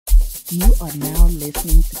You are now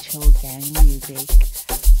listening to Chill Gang Music.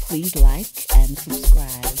 Please like and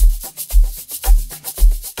subscribe.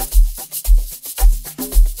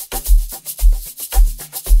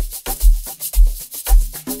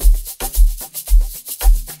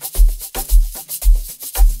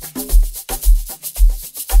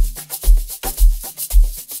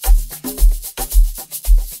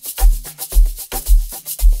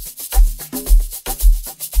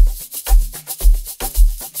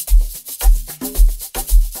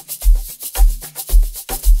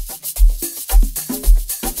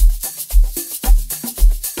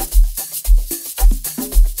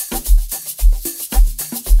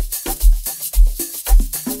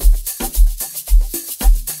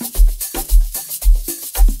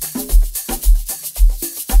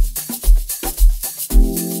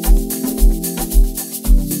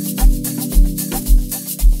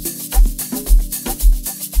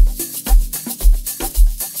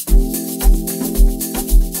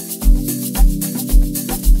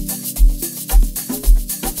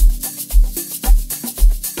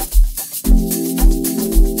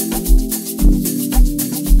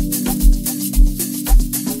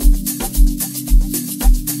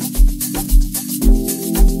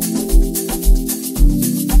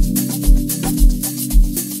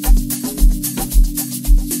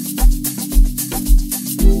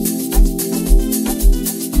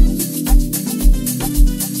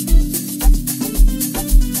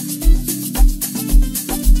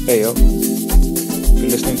 Hey yo, you're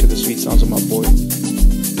listening to the sweet sounds of my boy,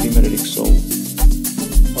 MelodicSoul,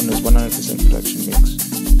 on this 100% production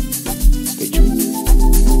mix. Stay tuned.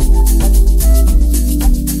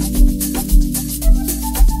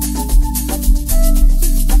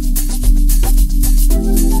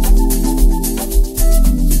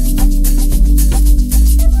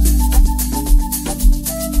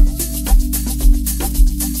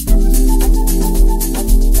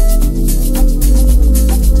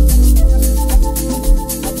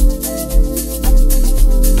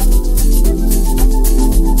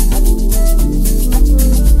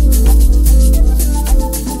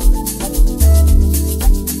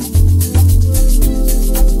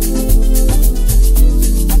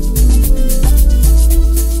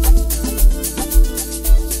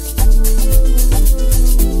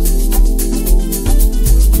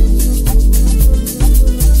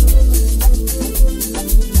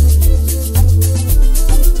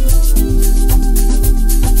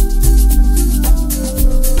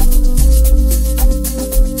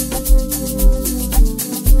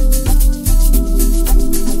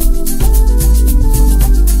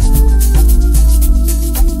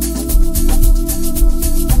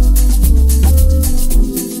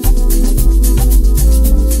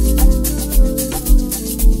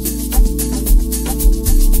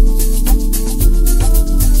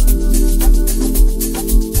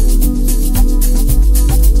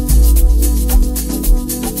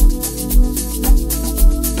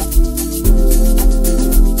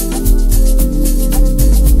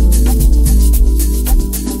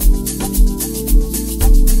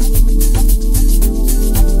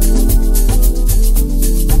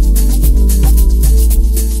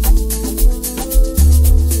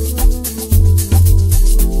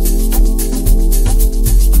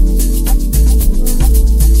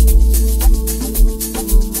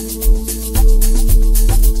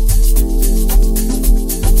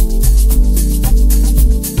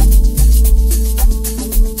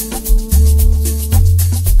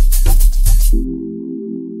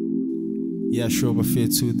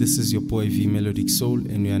 This is your boy V.melodicsoul,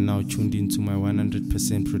 and we are now tuned into my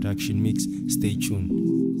 100% production mix. Stay tuned.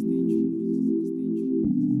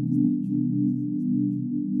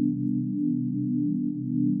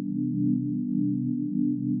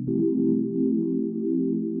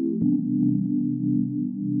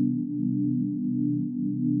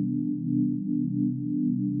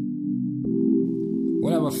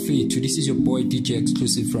 What up, feet? This is your boy DJ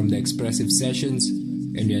Exclusive from the Expressive Sessions,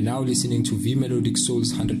 and we are now listening to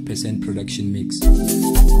V.melodicsoul's 100% production mix.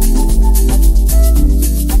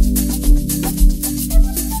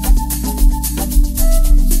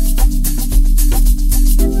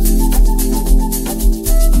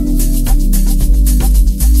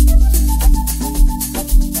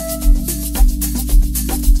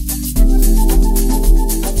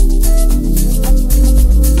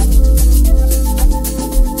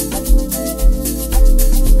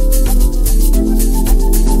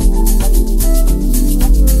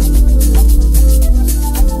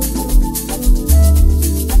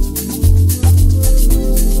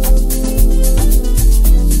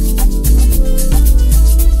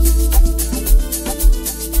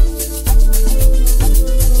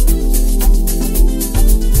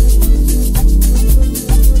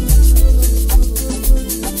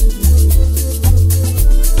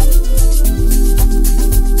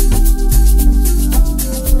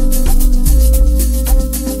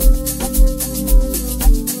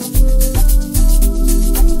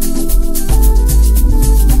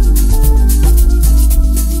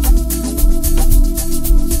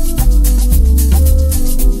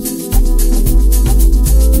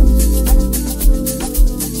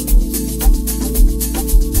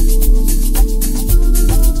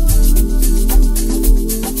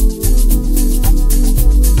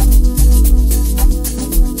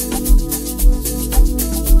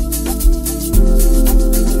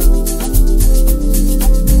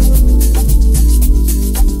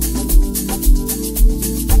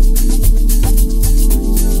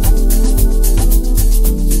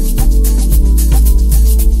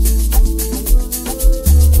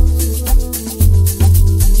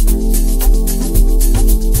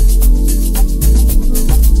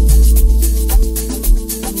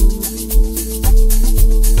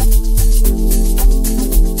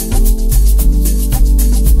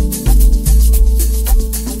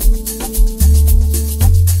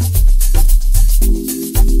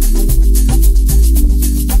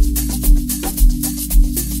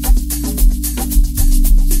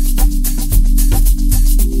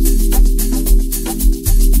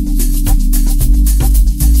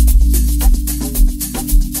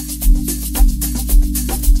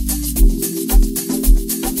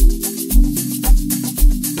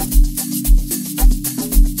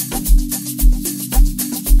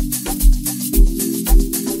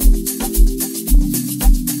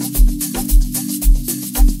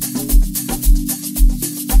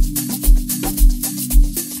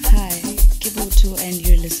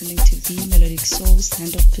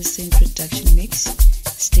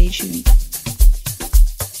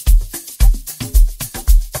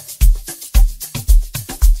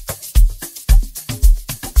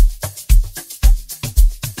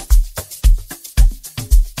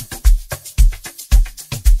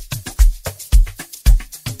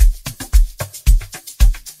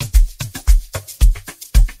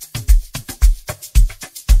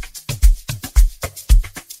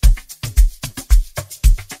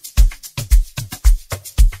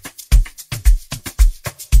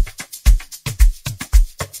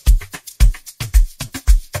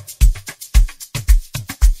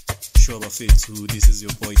 This is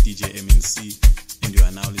your boy DJ MNC, and you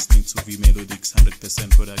are now listening to V.Melodic's 100%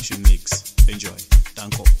 production mix. Enjoy.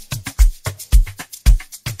 Danko.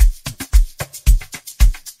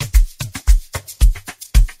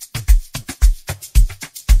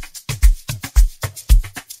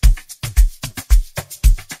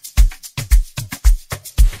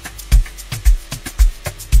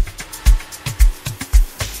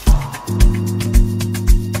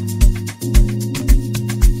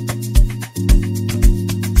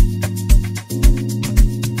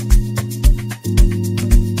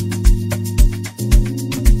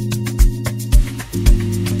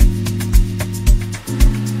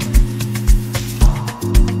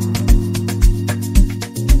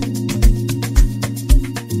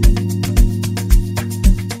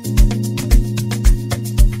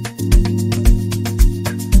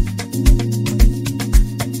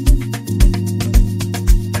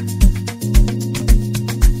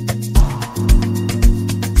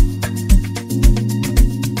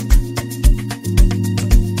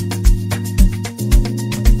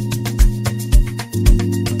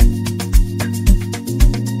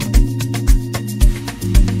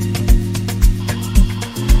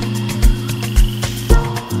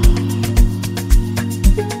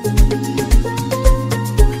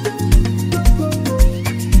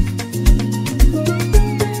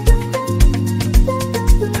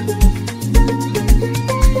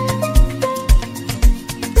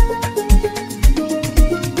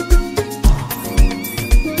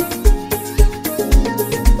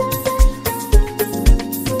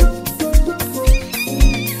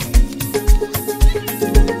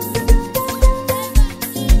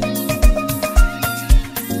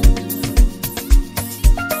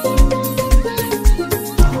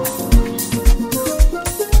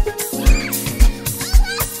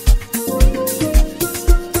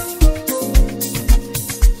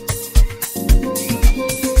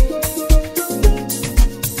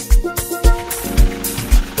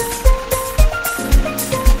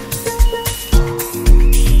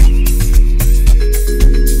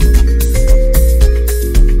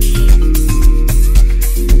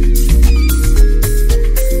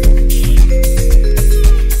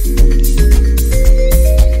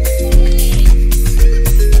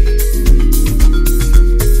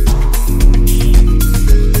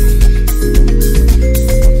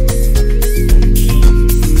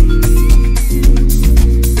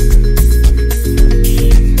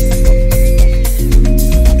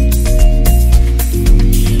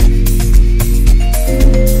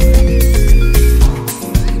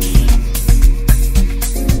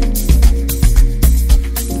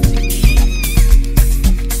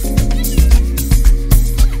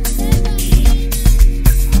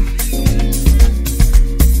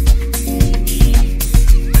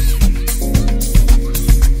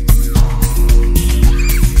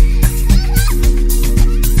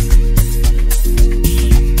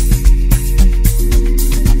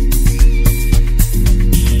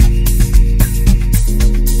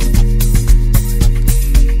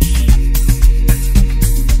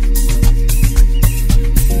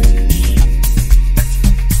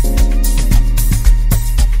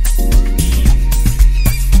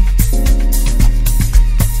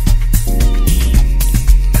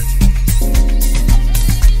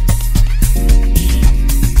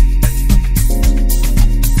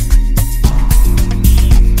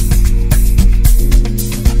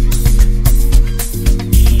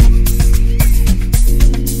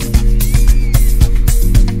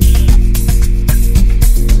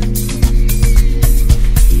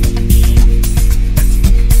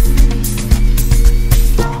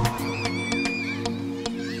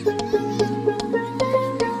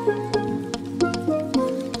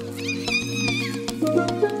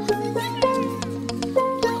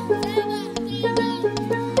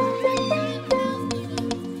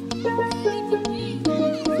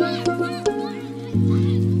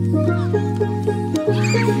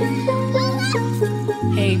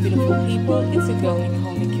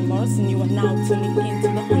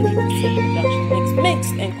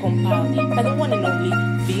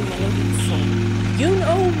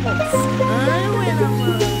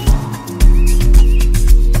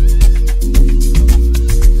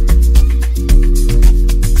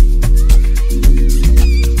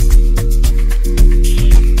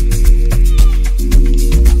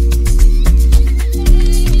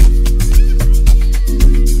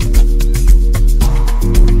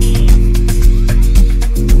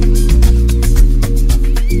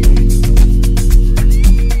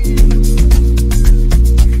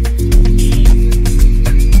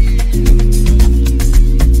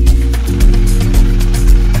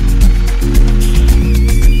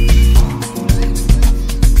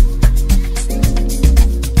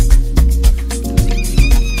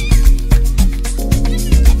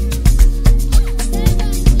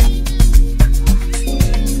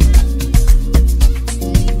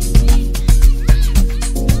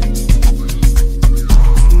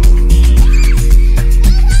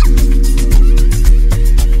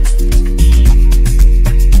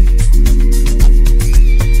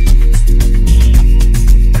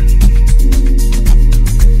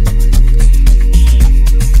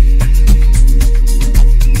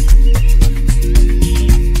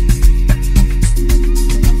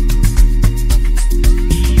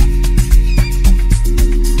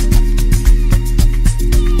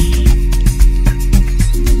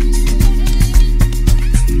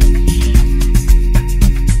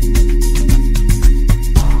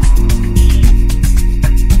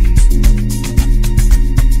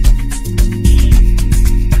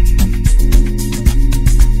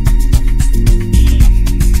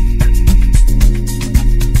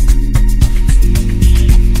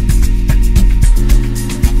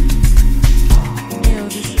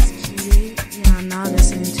 are now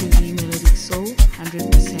listening to the Melodic Soul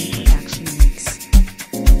 100% production mix.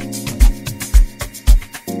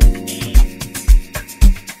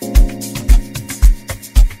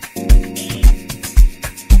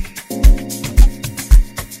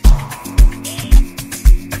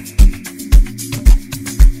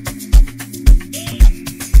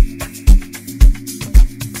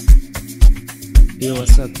 Yo,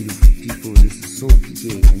 what's up, beautiful people? This is Soulful,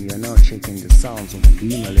 and you are now checking the sounds of the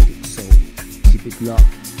Melodic Soul. Keep it locked.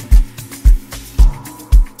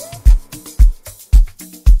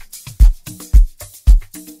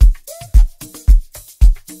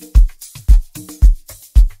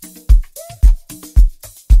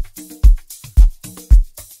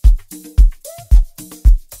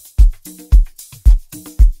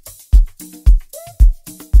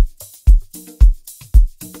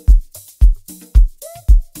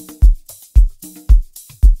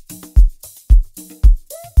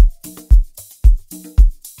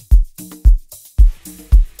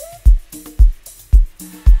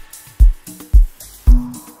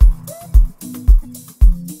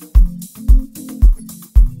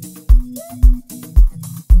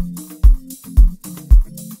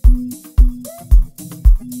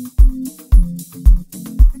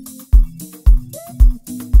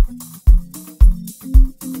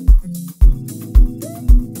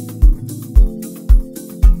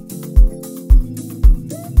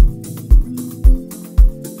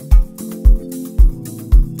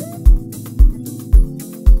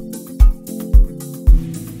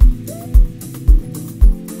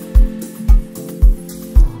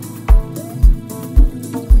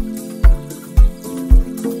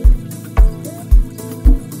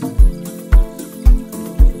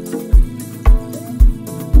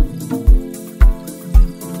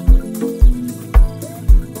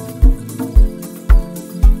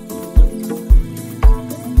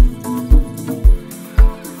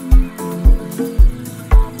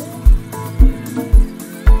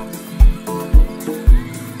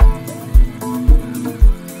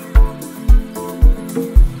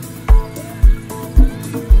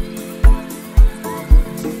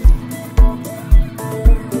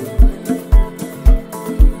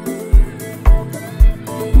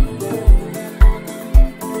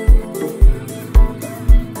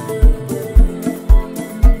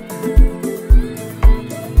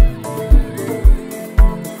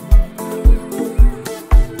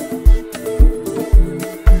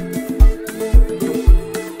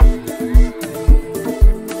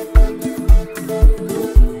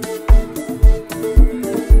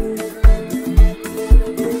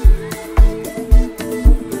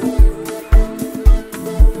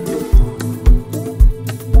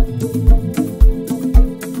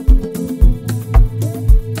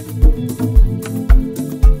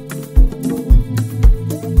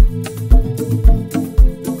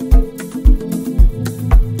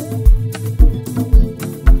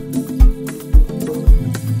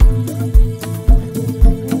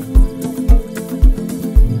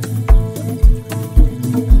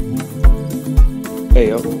 Hey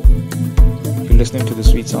yo, you're listening to the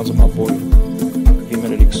sweet sounds of my boy, the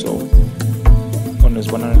Melodic Soul, on his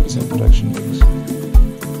 100% production mix.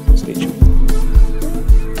 Stay tuned.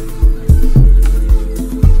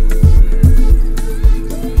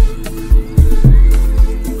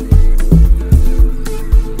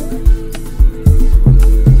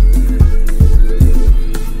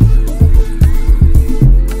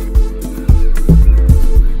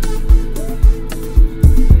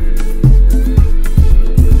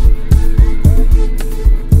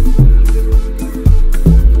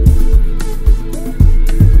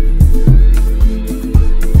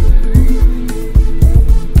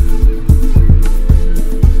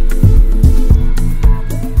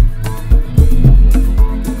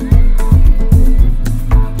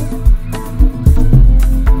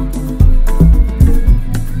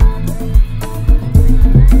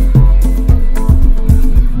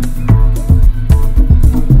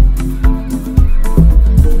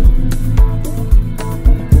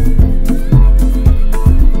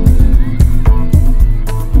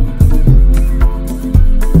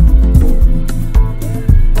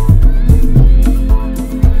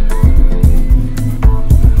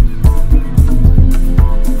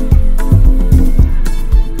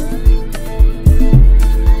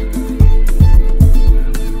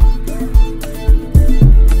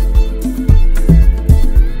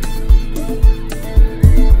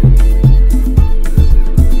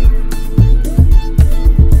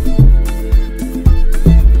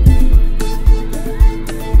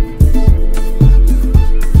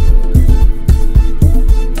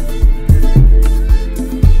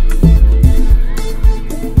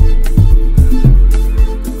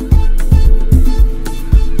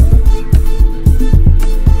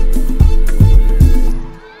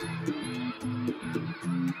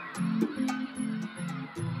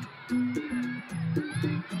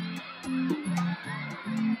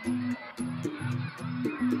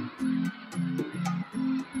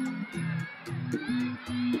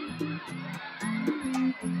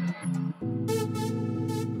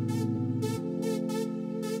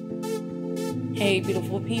 Hey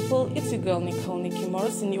beautiful people, it's your girl Nicole Nikki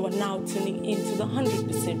Morris, and you are now tuning into the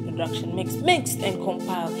 100% production mix, mixed and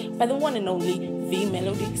compiled by the one and only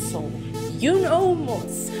MelodicSoul. You know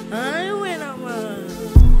most. I win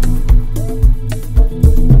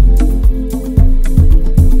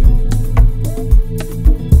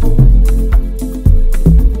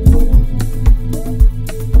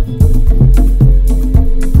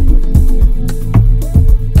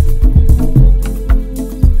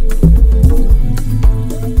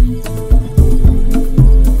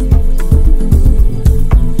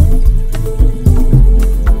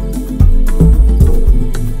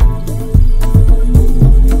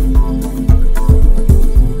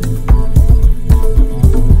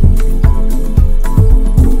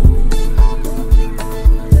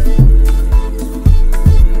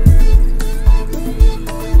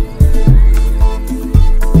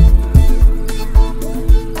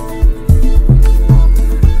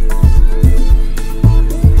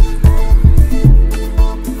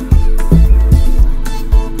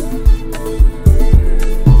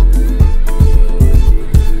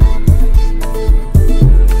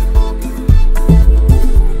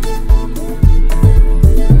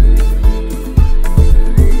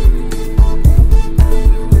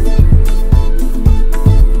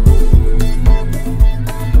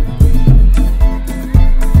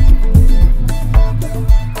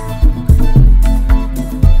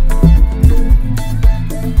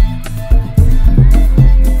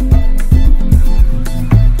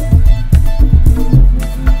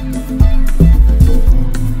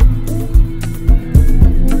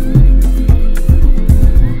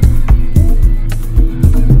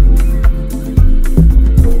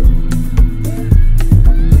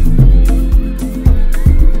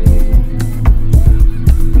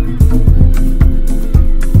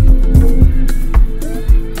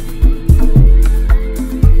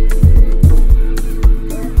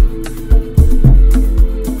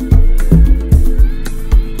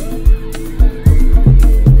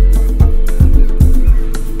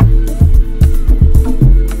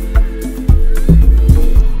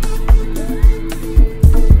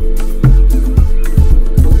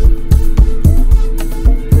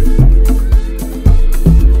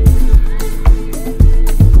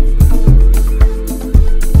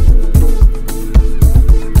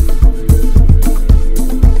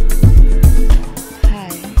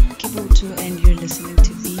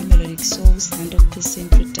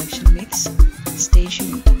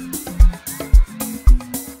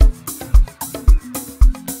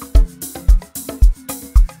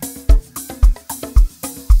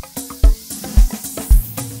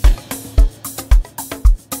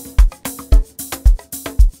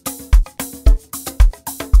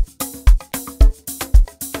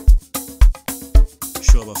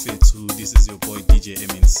This is your boy DJ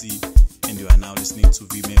MNC, and you are now listening to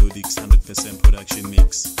V.Melodic's 100% production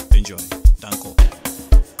mix. Enjoy. Danko.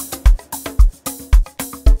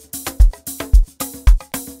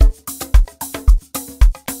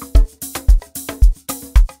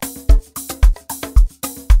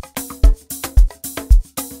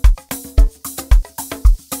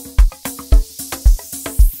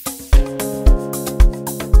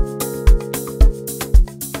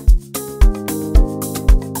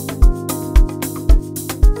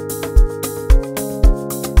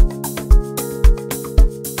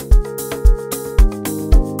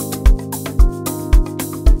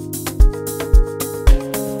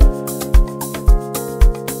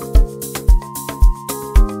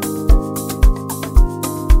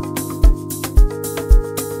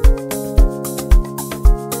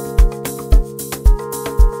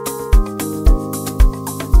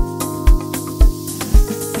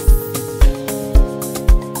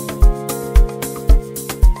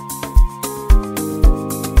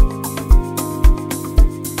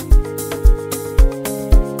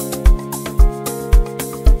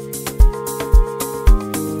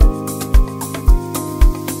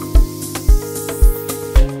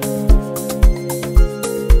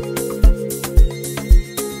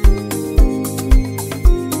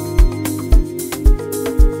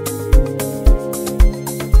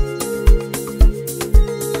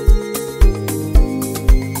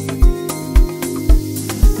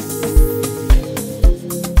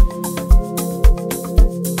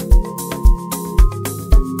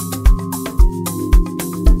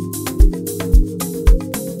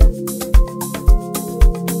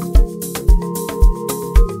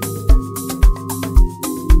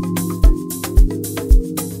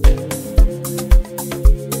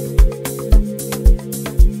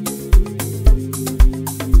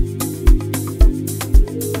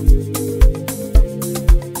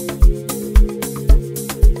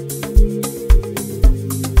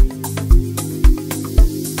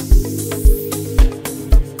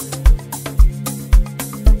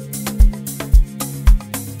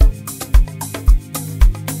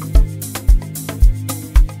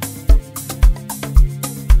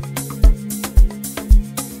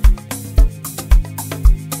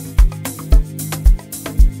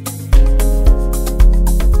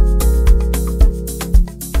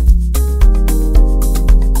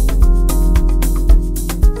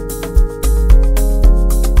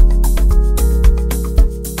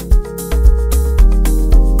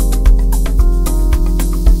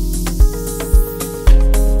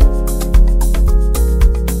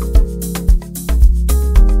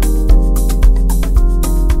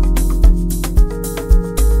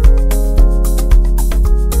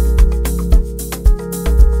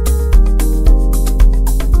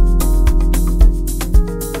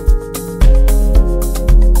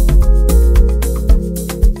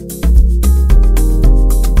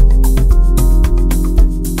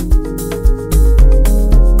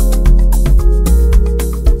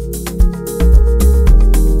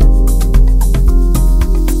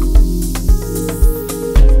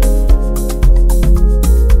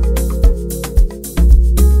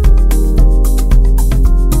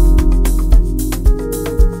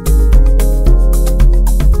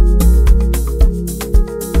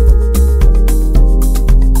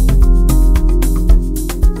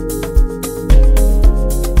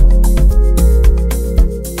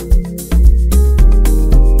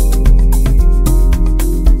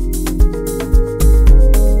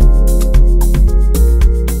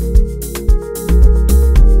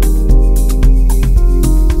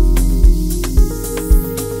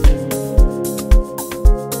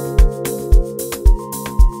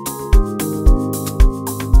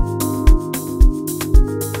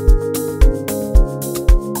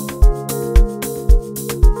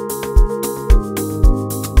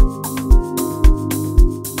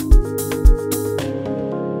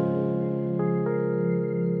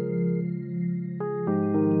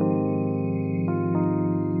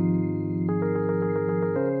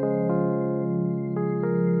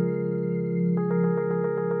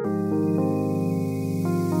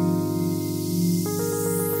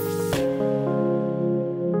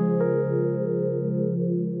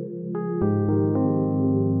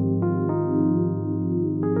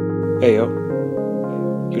 Hey yo,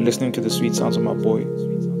 you're listening to the sweet sounds of my boy,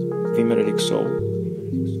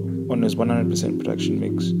 MelodicSoul, on his 100% production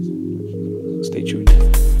mix. Stay tuned.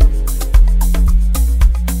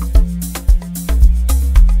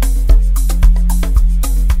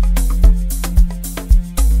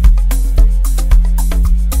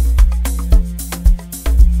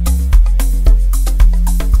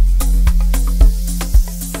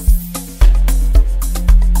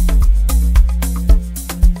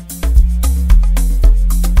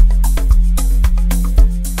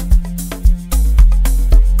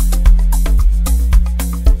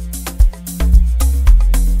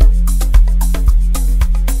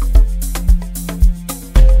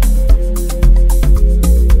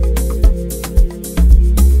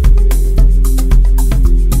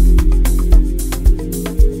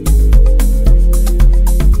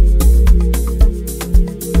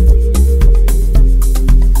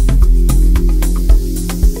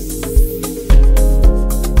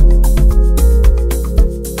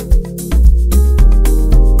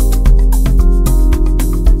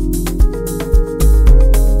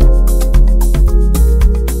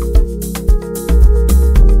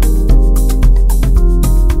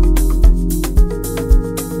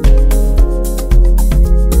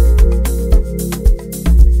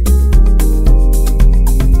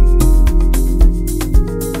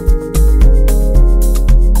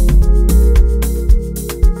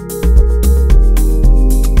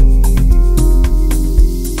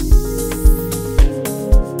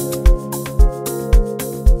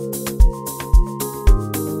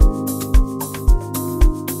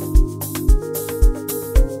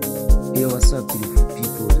 Yo, what's up, beautiful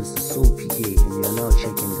people? This is Soul PK, and you're now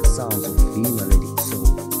checking the sounds of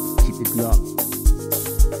MelodicSoul. Keep it locked.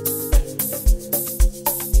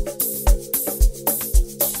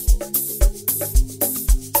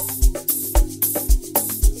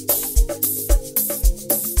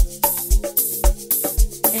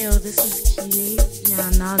 Hey, this is Kile. You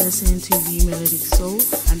are now listening to MelodicSoul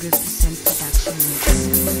 100% production mix.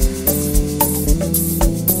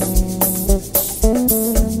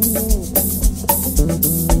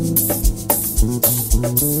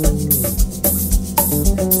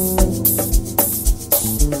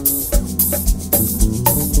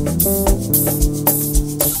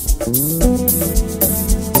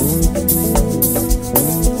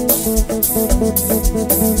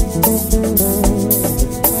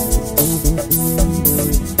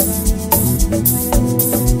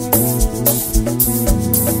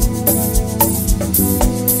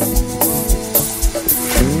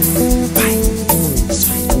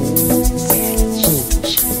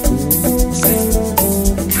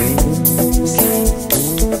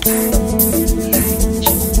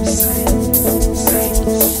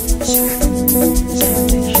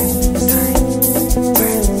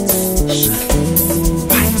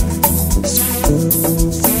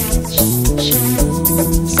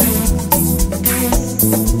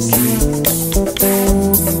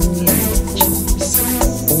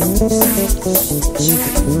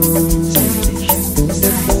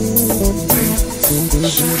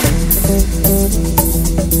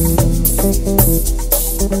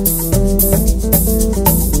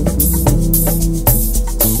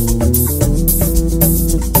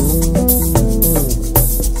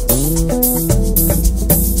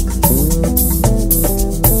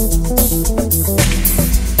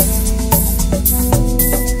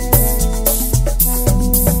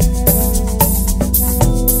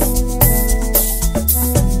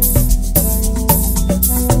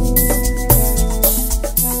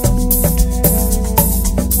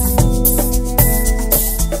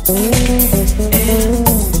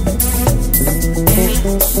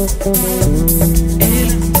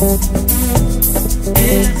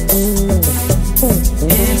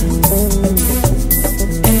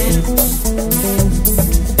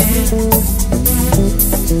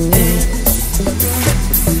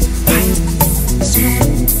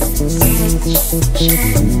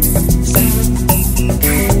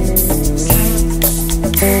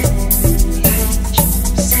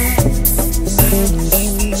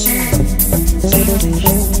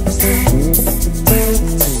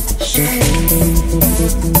 Shut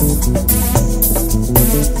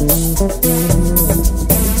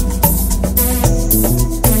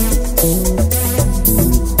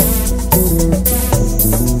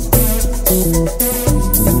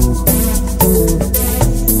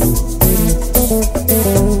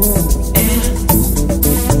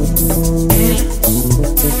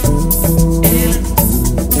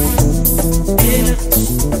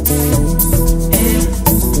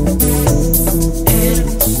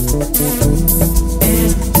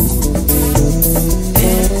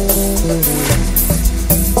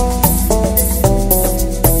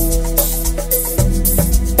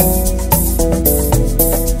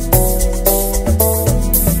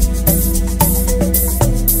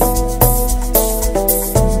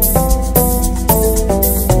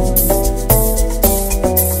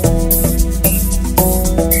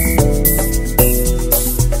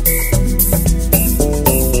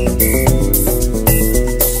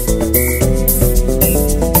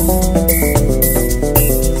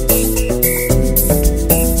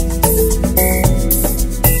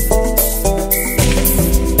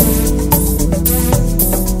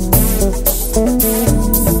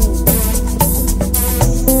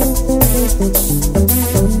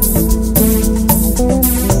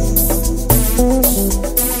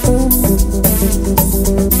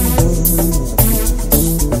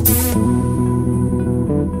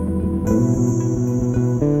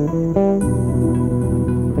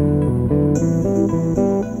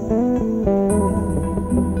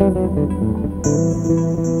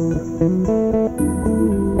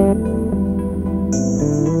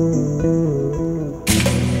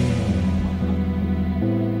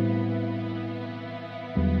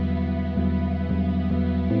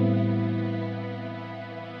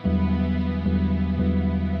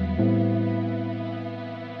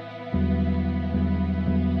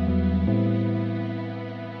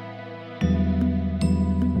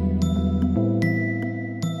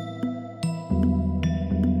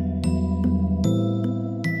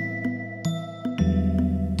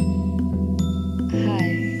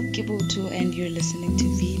And you're listening to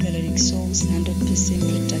MelodicSoul's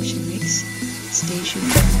 100% production mix. Stay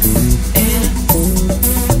tuned.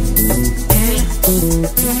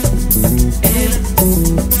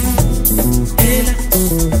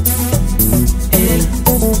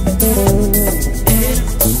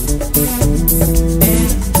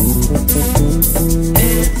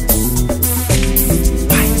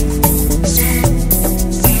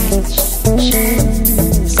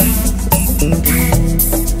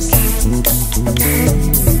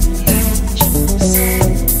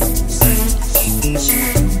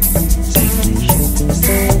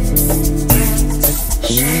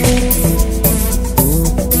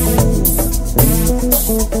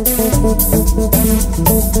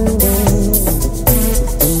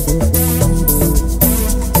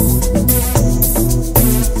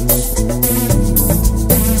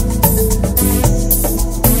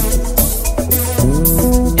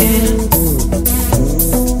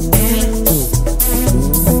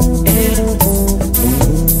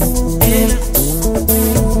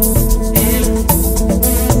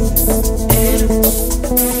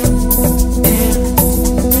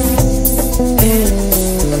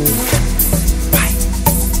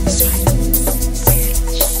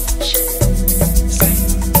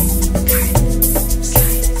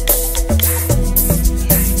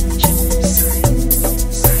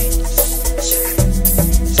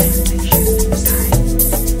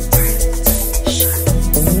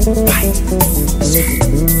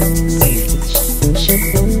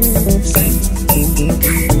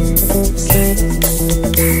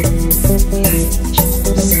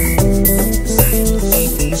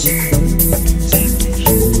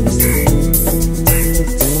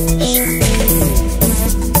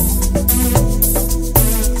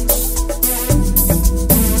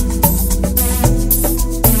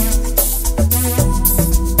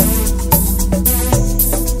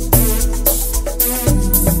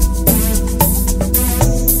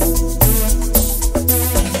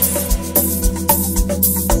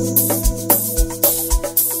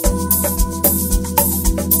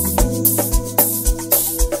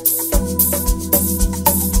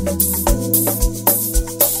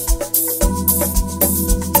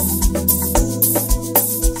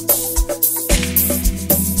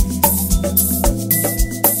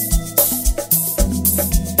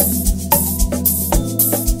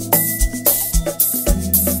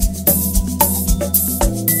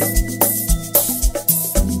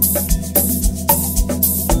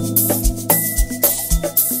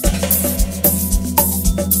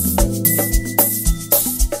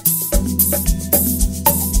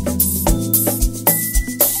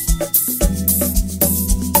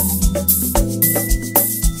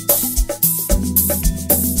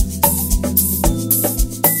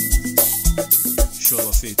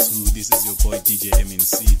 This is your boy DJ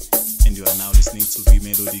MNC, and you are now listening to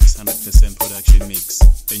V.Melodic's 100% production mix.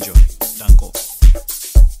 Enjoy. Danko.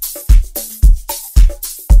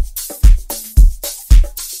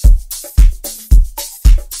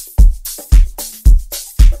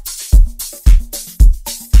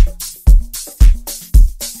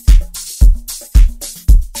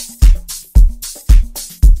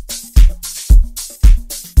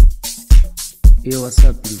 Yo, what's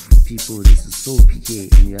up, beautiful people? This is Soul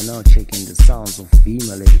PK, and you are now checking the sounds of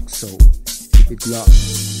V.Melodicsoul. Keep it locked.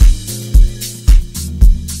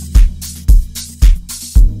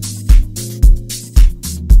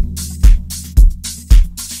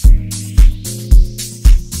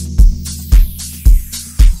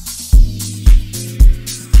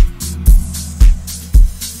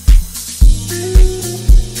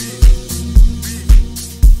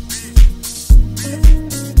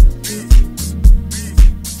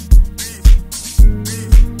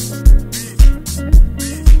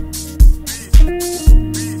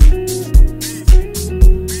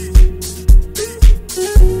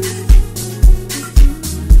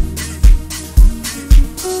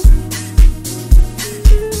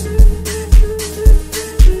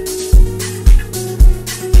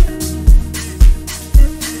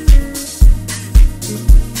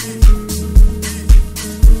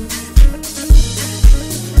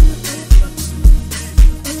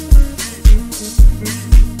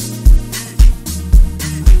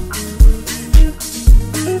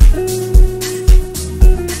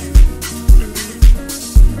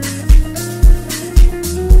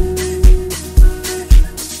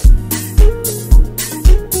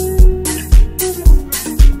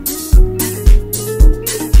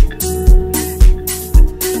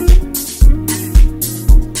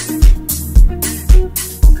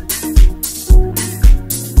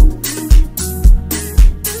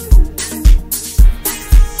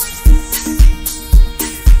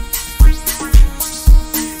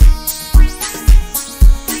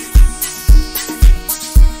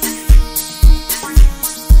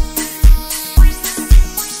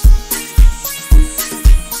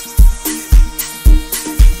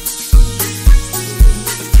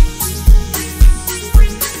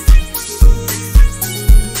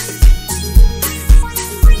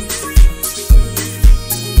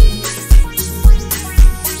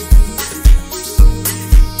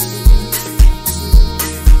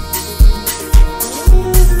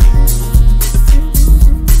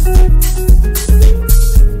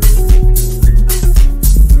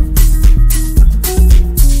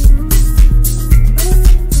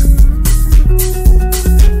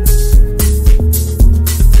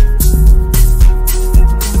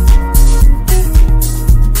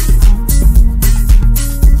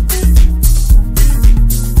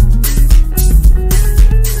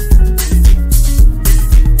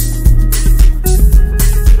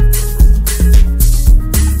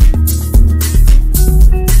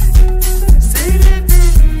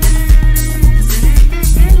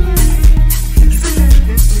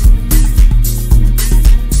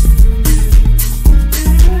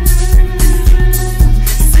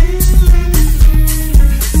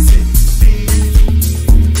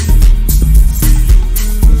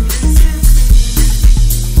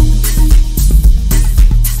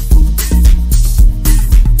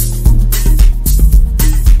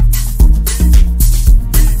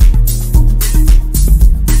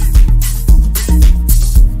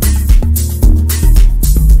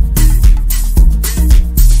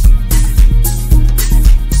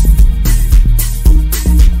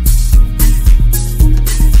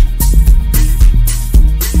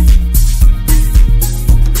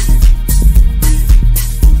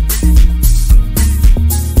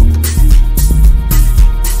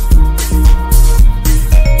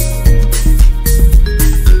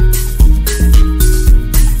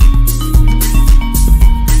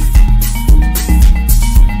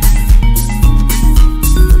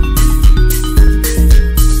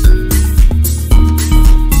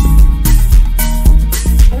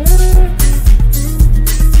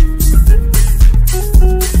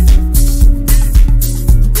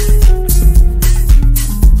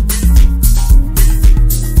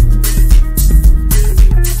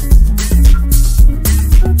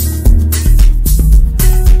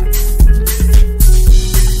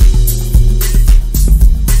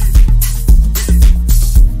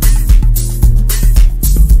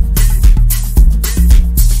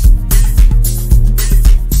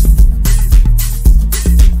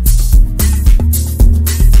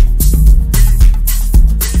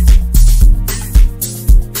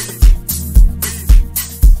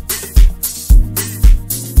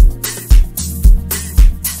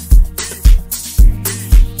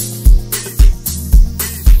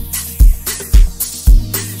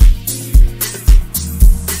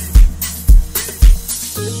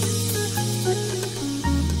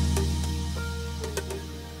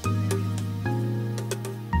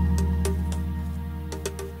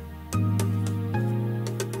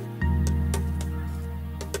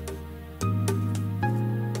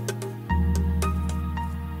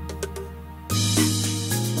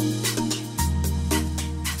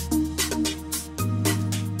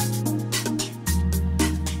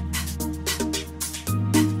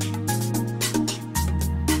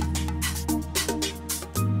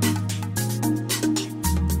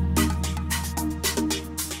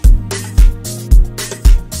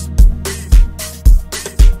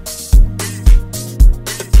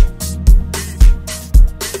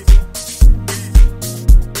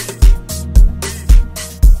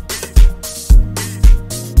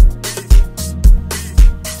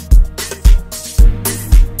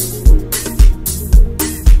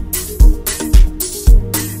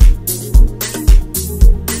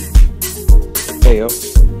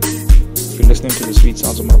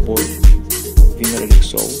 sounds of my boy,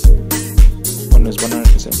 MelodicSoul, on his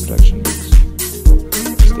 100% production mix.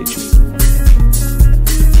 Stay tuned.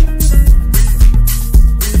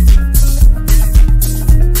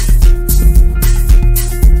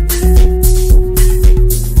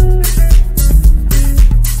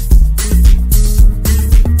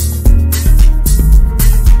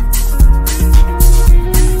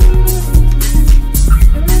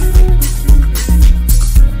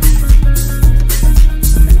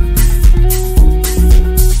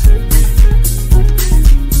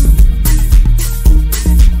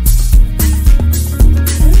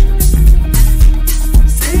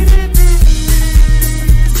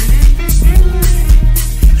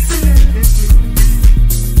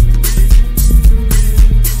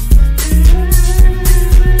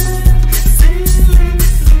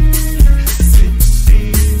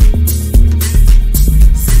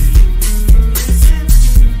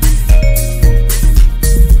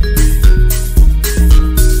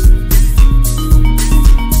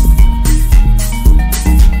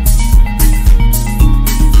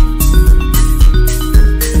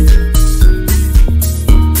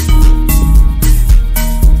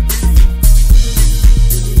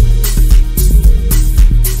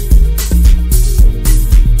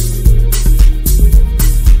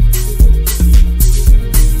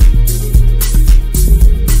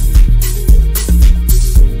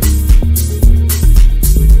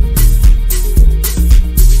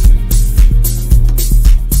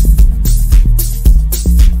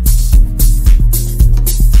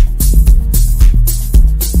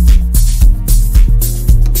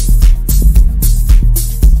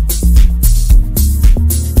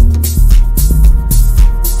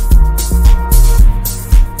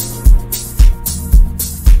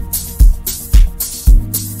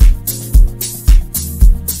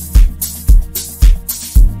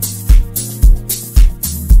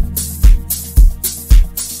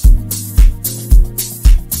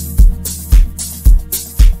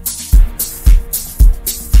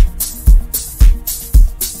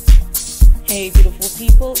 Hey beautiful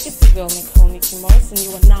people, it's the girl Nikki Morris, and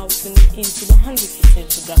you are now tuned into the 100%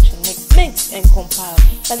 production mixed and compiled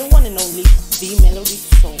by the one and only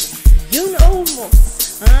MelodicSoul. You know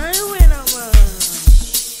most. I win a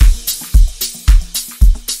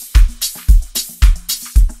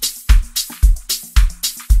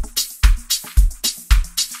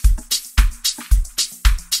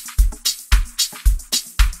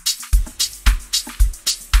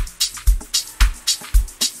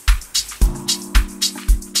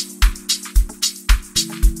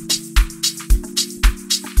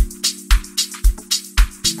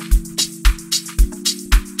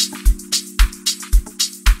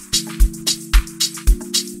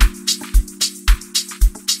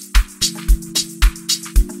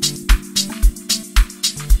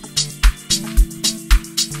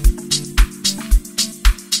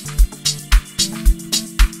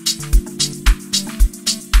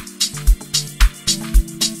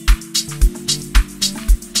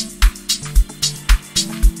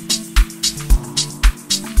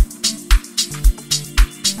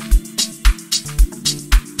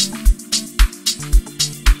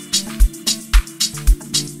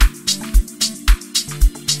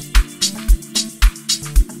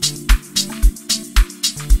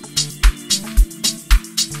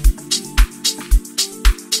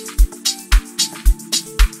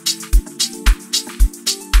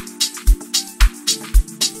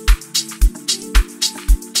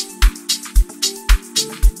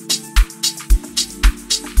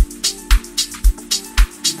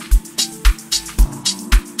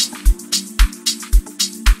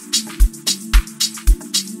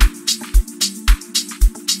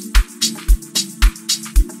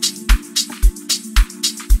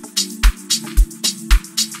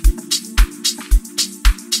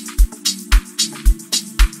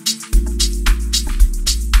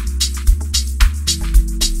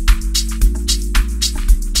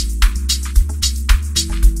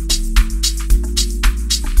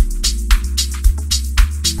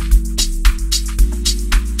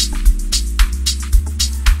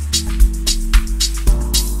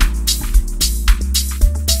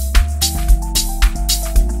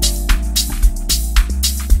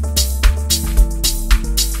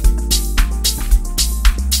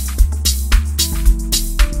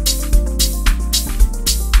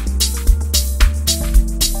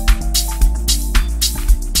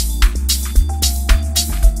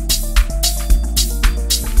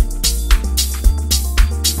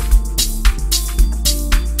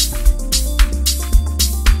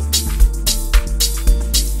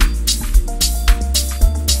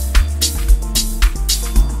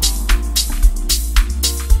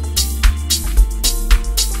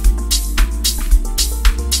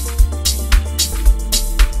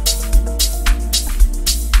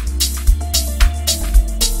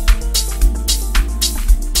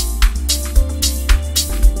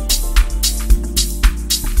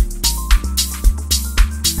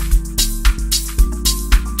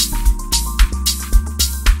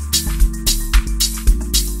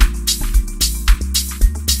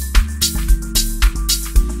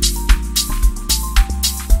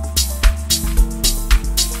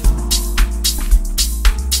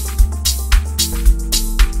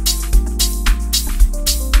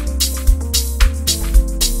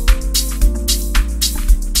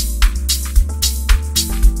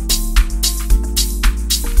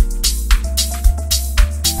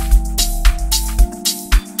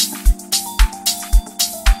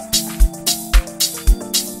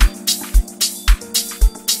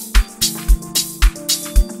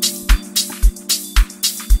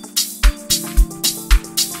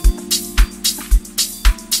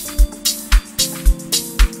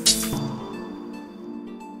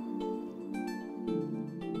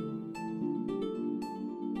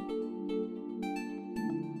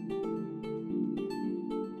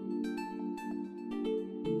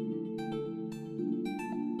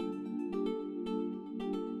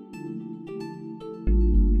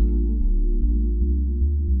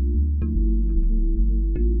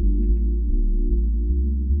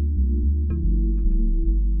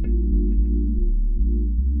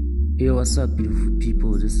Yo, what's up, beautiful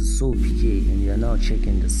people? This is Soul PK, and you are now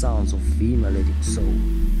checking the sounds of V Melodic Soul.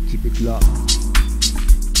 Keep it locked.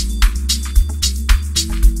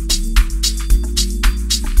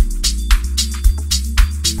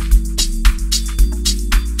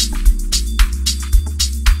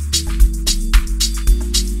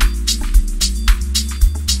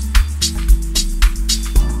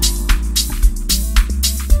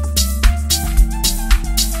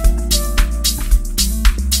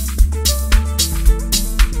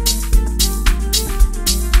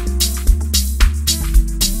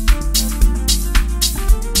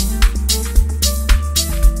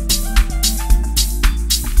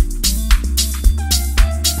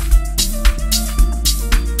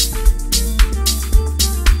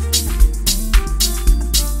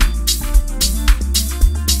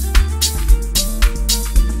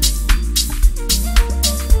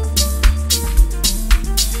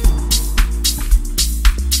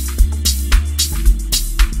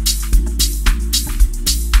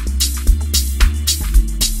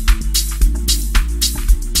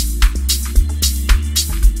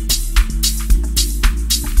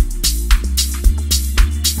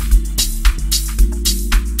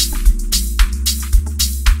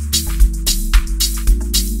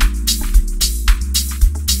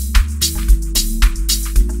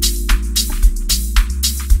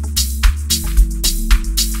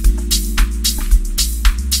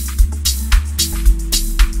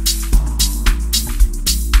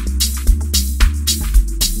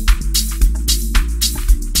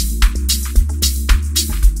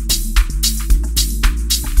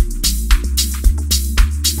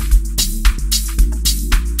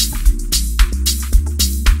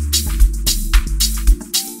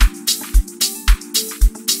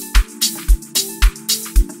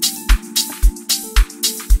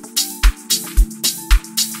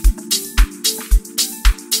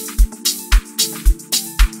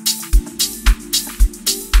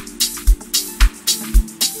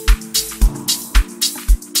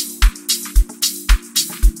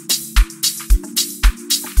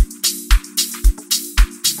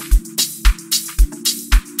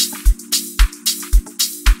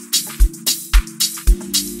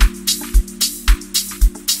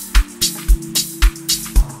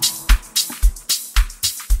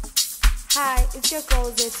 Hi, it's your girl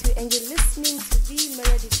Z2 and you're listening to V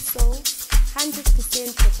Melodic Soul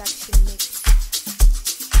 100% production mix.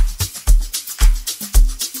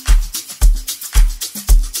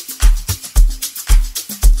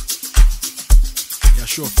 Yeah,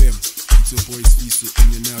 sure fam, it's your boy Soulful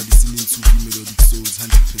and you're now listening to V Melodic Soul's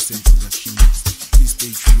 100% production mix. Please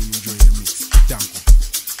stay tuned and enjoy your mix. Danko.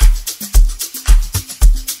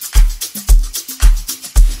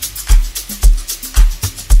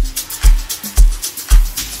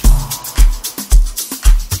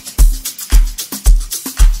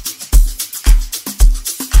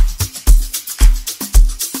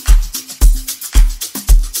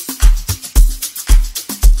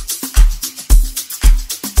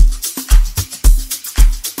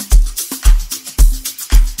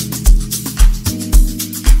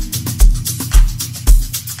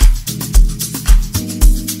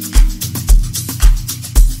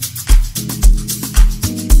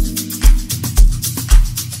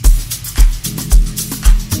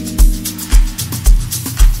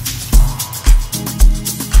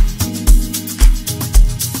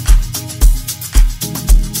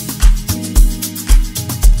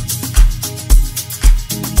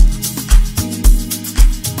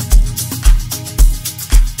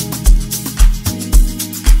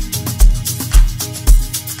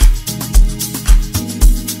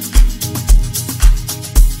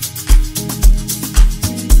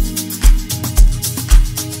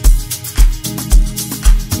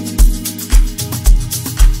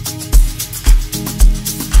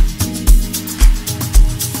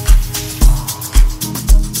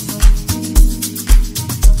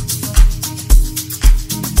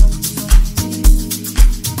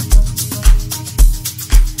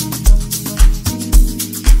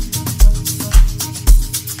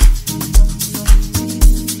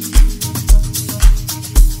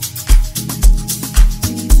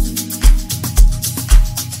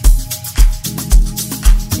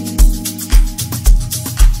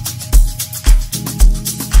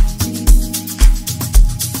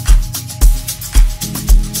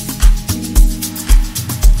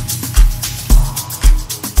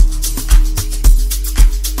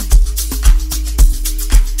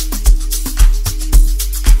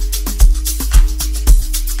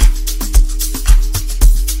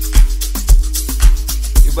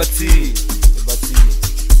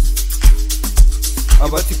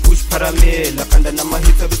 push paramela kanda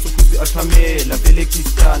namahita besuphuzi athamela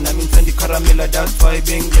velekista nami ngithanda caramela that's why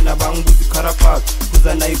bengena bangibuza icarapaz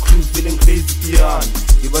kuza nayi cruise feeling crazy beyond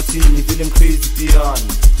ibathini feeling crazy beyond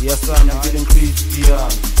iyasana feeling crazy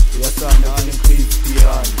beyond iyasana feeling crazy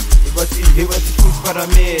beyond ibathini push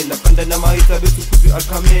paramela kanda namahita besuphuzi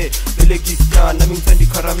athamela velekista nami ngithanda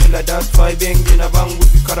caramela that's why bengena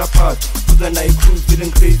bangibuza icarapaz kuza nayi cruise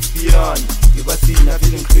feeling crazy beyond ibathini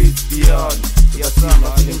feeling crazy beyond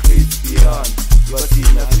iyasana feeling crazy beyond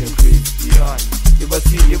ibathini feeling crazy beyond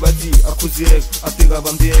ibathi akhuzeka afika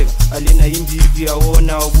bambeka alina indiki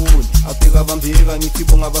yawona ubuni afika bambeka ngithi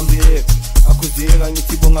bonga bambeka akhuzeka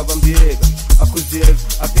ngithi bonga bambeka akhuzeka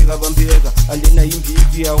afika bambeka alina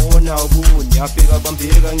indiki yawona ubuni afika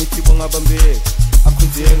bambeka ngithi bonga bambeka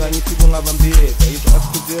akhuzeka ngithi bonga bambeka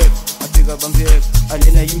akhuzeka afika bambeka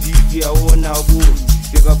alina indiki yawona ubuni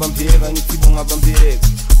afika bambeka ngithi bonga bambeka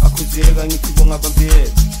akhuzeka ngithi bonga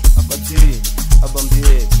bambeka abathi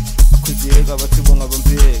abambeka akhuzeka bathi bonga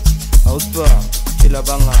bambeka awuspa phela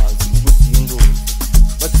bangazi ukuthi ingozi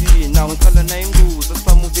bathi na ngikhala na ingozi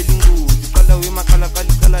asiphamuvela ingozi qala wemakhala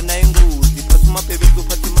kalikala na ingozi phathi umabhebe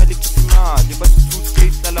zophathi imali khipha imali bathi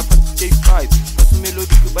 2K sala phansi K5 bathi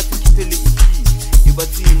melodic bathi khiphele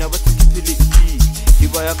ibathina bathi khiphele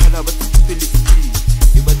ibayakhala bathi khiphele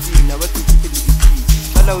ibathina bathi khiphele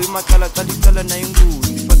qala wemakhala kalikala na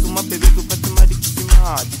ingozi phathi umabhebe zophathi imali khipha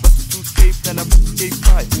imali bathi 2K sala phansi K5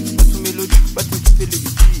 bathi melodic bathi khiphele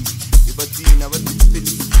ibathina bathi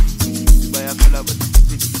khiphele ibayakhala bathi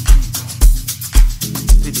khiphele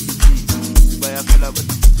ibayakhala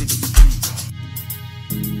bathi khiphele.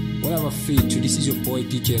 Whatever fit to, this is your boy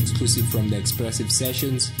DJ Exclusive from the Expressive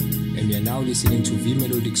Sessions, and we are now listening to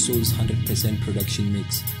MelodicSoul's 100% production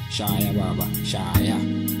mix. Shaya Baba, Shaya.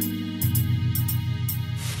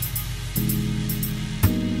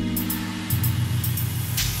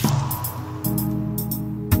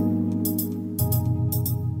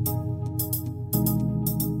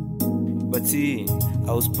 Bathi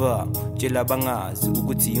awuspa tshela bangazi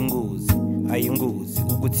ukuthi ingozi ayingozi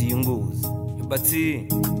ukuthi ingozi bathi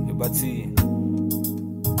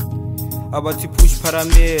abathi push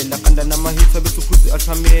paramela kanda namahita besuphuzi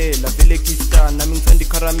athamela velekista nami ngithanda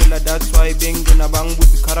caramela that's why bengena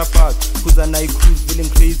bangibuza icarapaz kuza nayi cruise feeling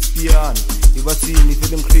crazy beyond ibathini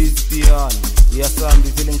feeling crazy beyond iyasamba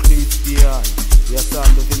feeling crazy beyond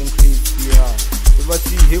iyasamba feeling crazy beyond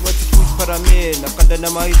ibathi push paramela kanda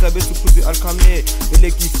namahita besuphuzi athamela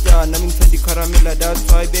velekista nami ngithanda caramela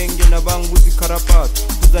that's why bengena bangibuza icarapaz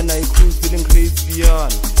kuza nayi cruise feeling crazy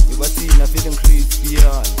beyond ibathina feeling crazy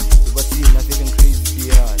beyond ibathina feeling crazy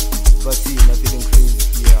beyond ibathina feeling crazy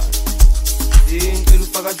beyond ngicela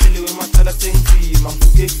ufakathele wemasala sengizima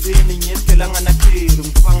ngivuke ekuseni ngiyesela nganakheli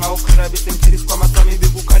ngifanga ukharabe sengithelisa kwamasami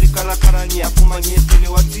bekukhalikhalakhala ngiyaphuma ngiyesele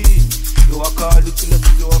wathini yowakhala uthula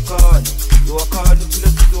sizowakhala yowakhala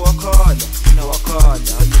uthula sizowakhala nawakhala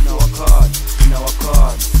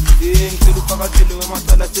ngicela ufakathele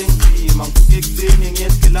wemasala sengizima ngivuke ekuseni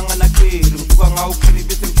ngiyesela nganakheli ngivuka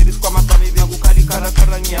ngawukharibe sengithelisa kwamasami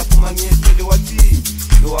bekukhalikhalakhala ngiyaphuma ngiyesele wathini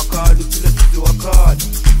yowakhala uthula sizowakhala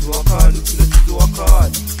yowakhala uthula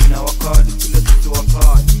sizowakhala nawakhala uthula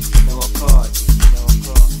sizowakhala nawakhala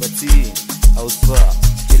bathi awuspa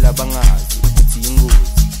tshela bangazi ukuthi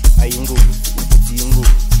ingozi ayingozi ukuthi ingozi.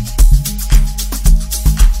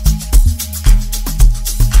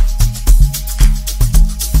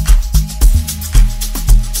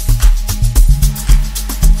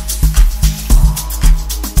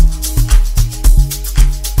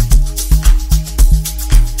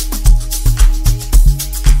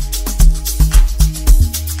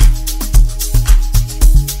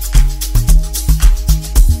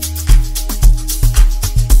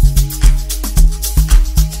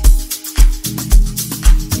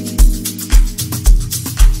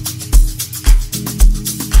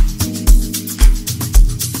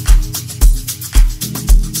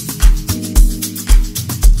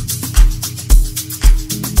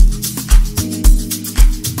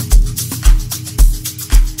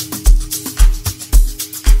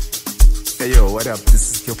 Hey yo, what up?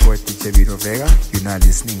 This is your boy DJ Vito Vega. You're now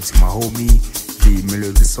listening to my homie, the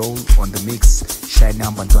MelodicSoul on the mix. Shine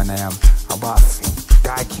number 1 I am Abafi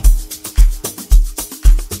Daki.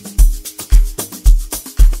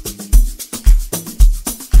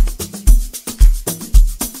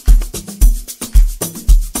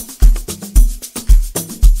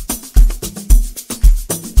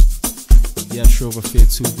 Yeah, sure, over fair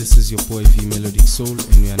too. This is your boy MelodicSoul,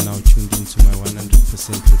 and we are now tuned into my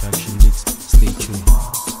 100% production mix. Stay tuned.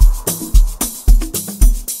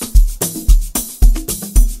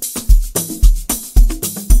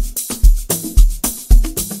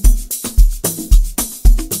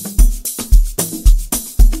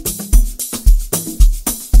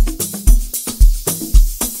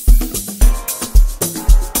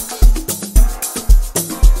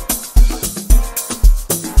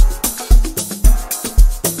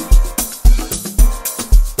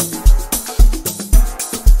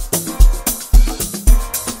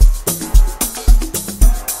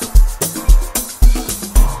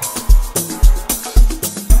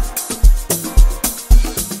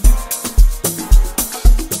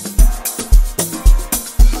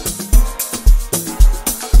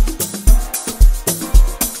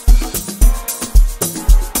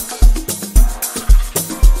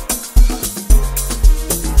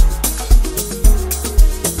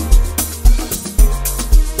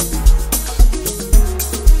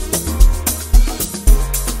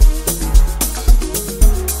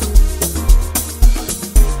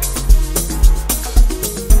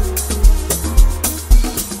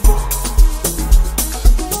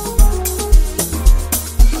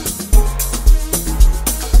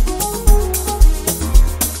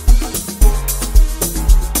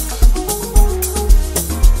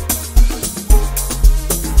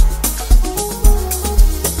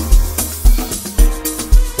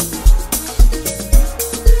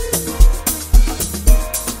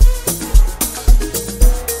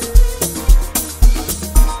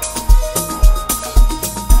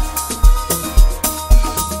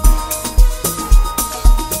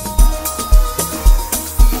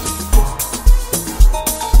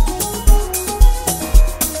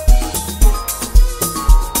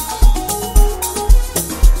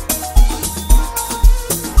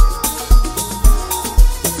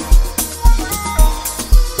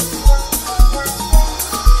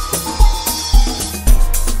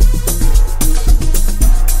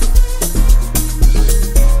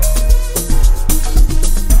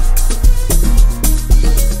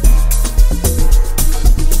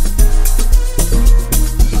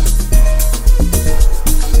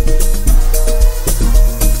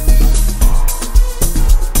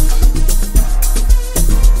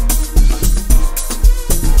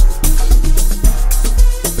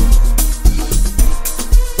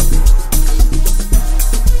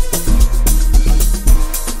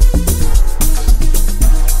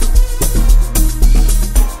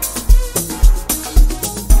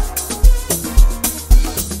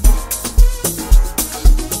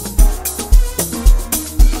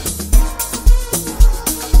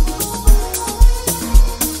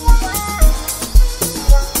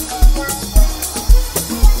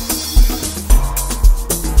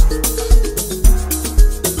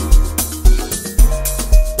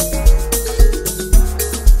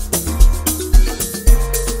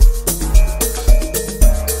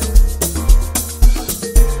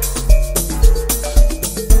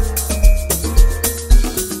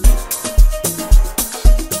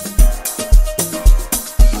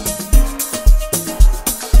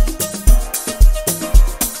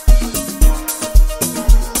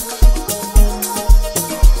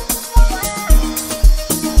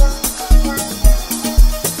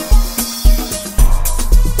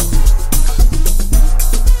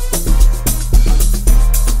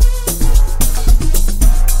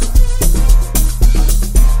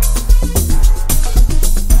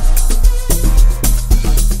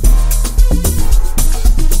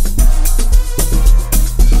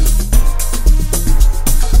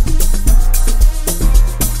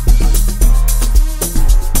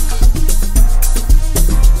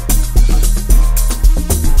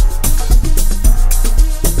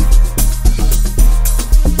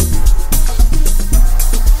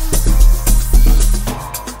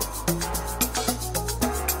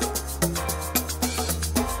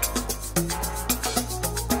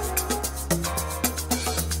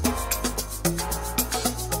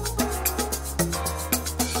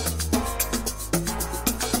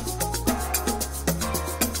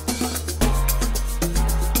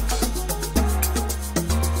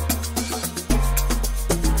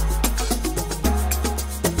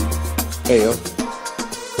 Hey yo,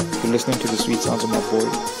 you're listening to the sweet sounds of my boy,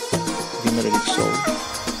 the Melodic Soul,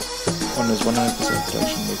 on his 100%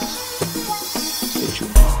 production mix. Stay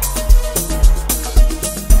tuned.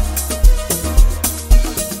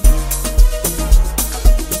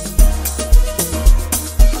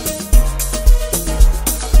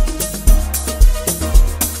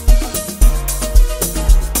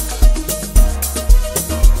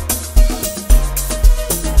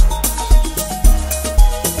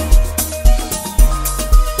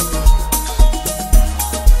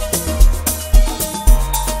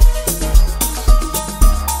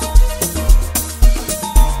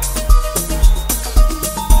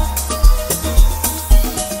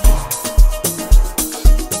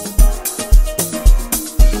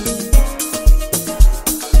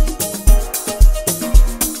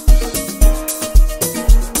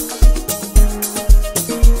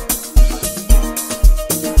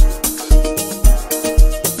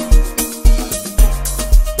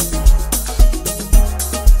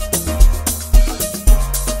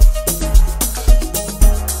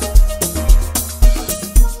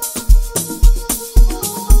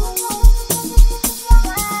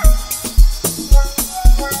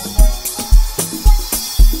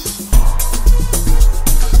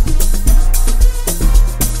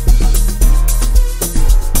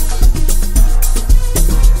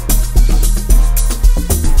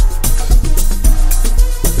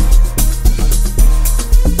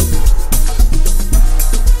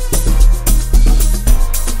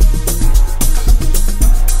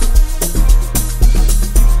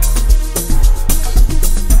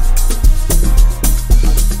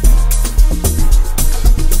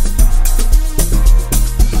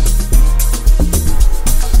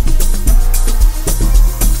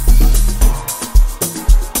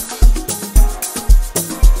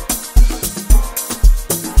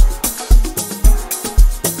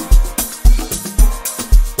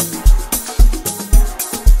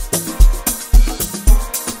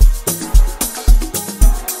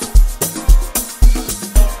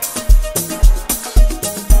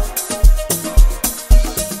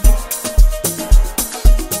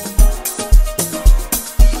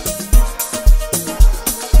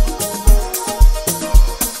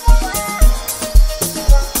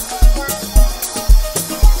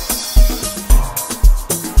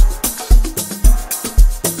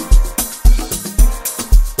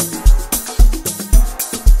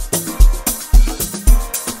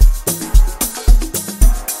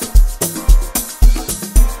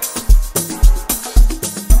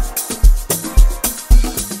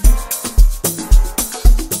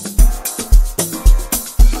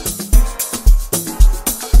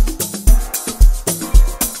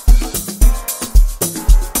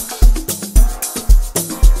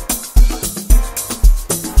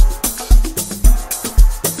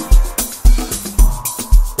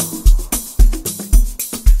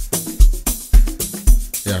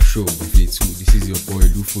 Show of V2. This is your boy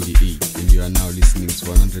Lou 48, and you are now listening to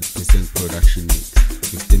 100% production mix,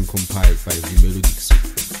 mixed and compiled by the Melodic Soul.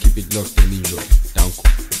 Keep it locked and enjoy. Down.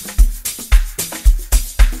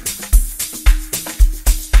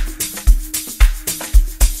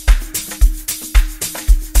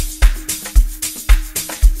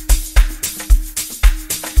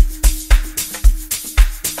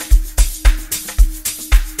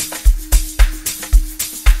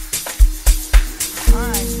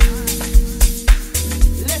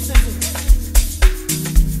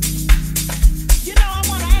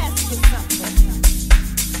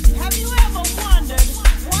 Have you ever wondered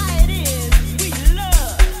why it is we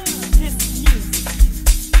love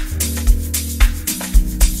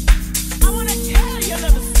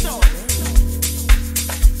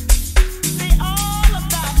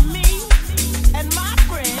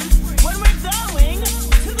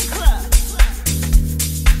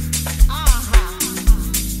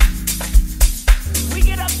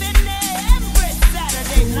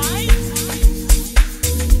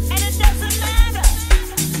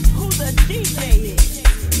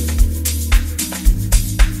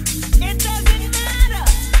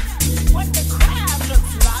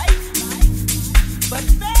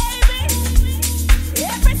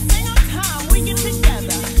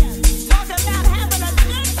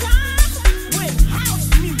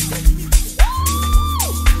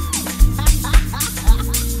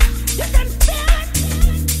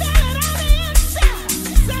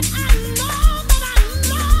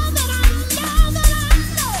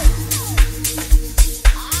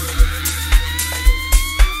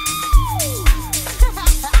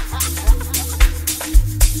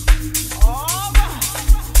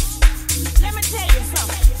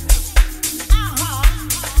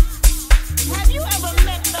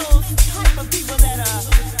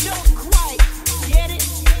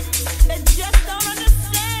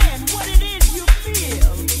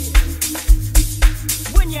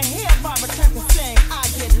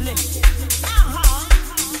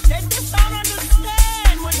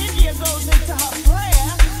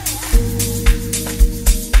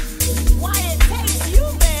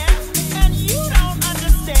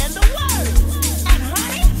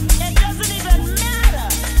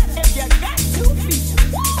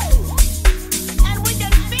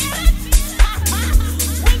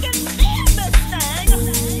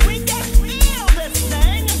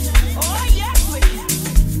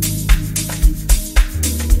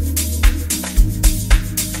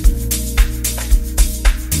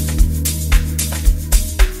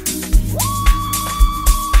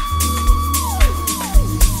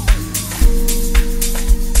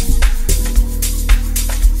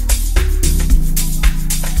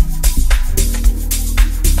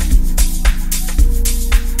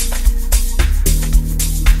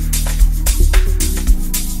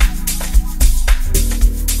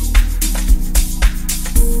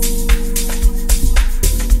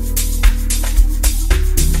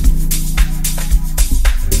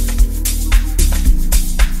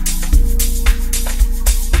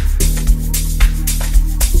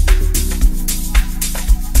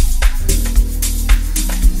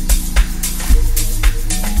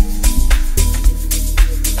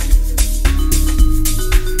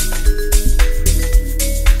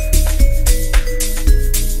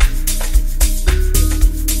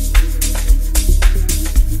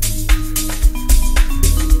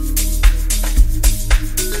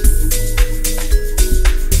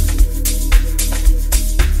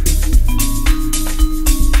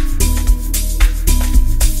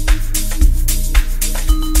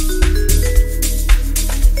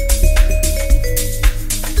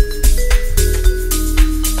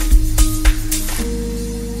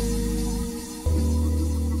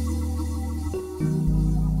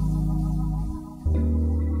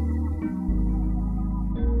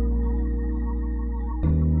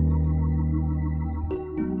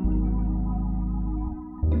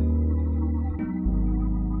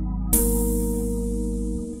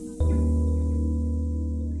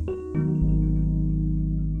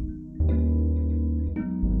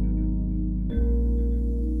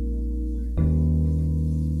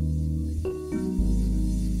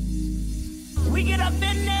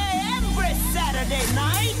Saturday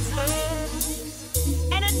night.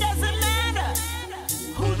 And it doesn't matter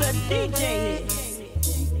who the DJ is.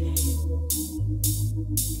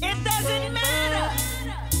 It doesn't matter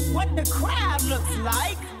what the crowd looks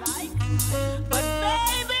like. But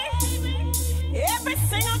baby, every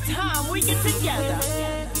single time we get together,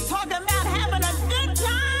 talking about having a good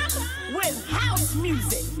time with house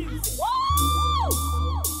music. Woo!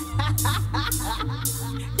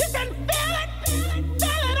 You can feel it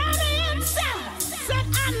on the inside. Said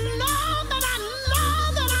I know that I know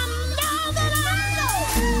that I know that I know.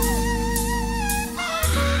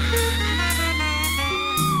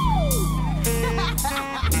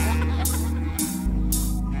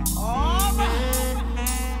 All right.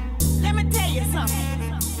 Let me tell you something.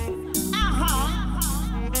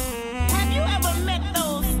 Have you ever met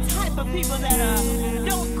those type of people that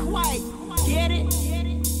don't quite get it?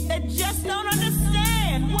 That just don't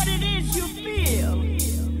understand what it is you feel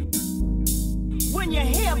when you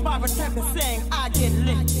hear Barbara Tucker saying, I get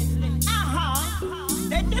lifted.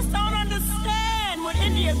 They just don't understand when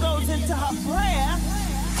India goes into her prayer,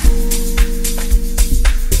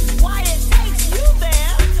 why it takes you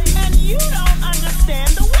there, and you don't understand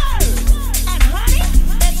the words. And honey,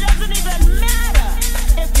 it doesn't even matter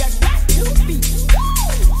if you got 2 feet.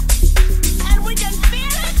 Woo! And we can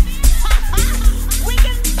feel it. We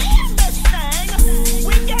can feel this thing.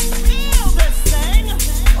 We can feel this thing.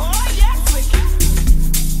 Oh, yes, we can.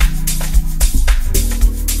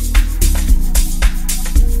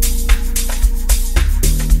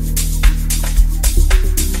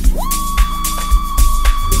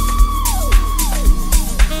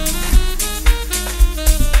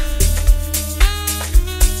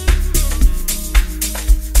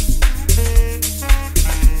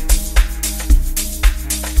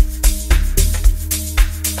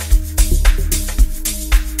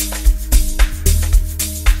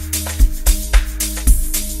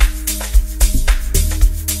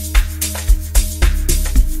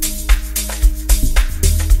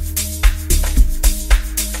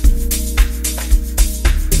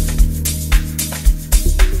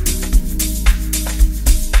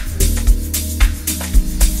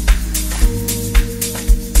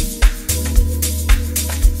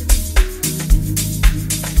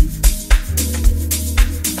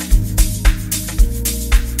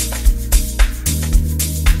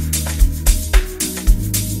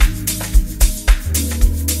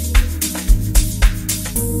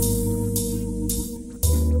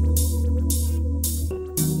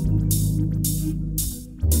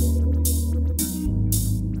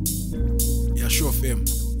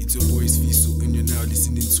 It's your boy Soulful, and you're now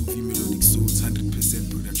listening to MelodicSoul's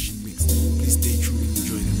 100% production mix. Please stay tuned and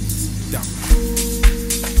enjoy the mix. Down.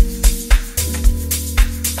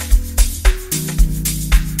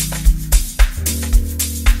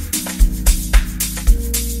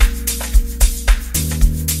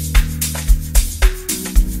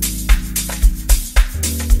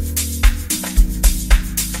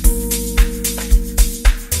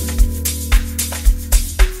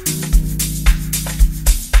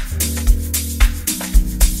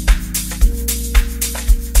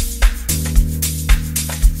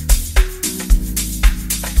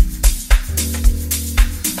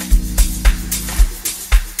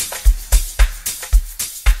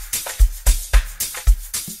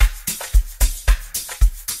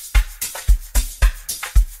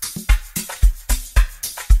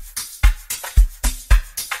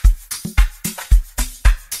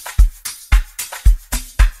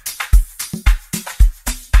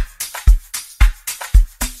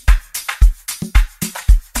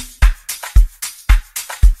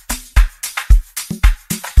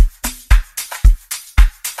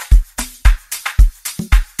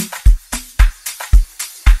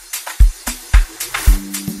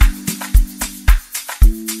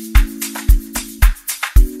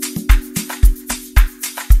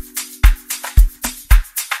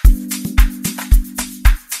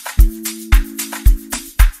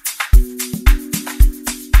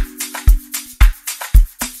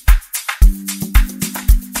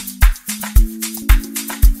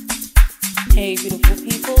 Hey beautiful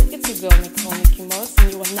people, it's your girl Nikki Morris,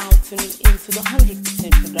 and you are now tuning into the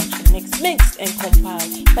 100% production mix, mixed and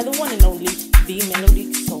compiled by the one and only The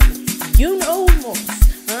Melodic Soul. You know most.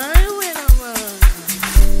 I win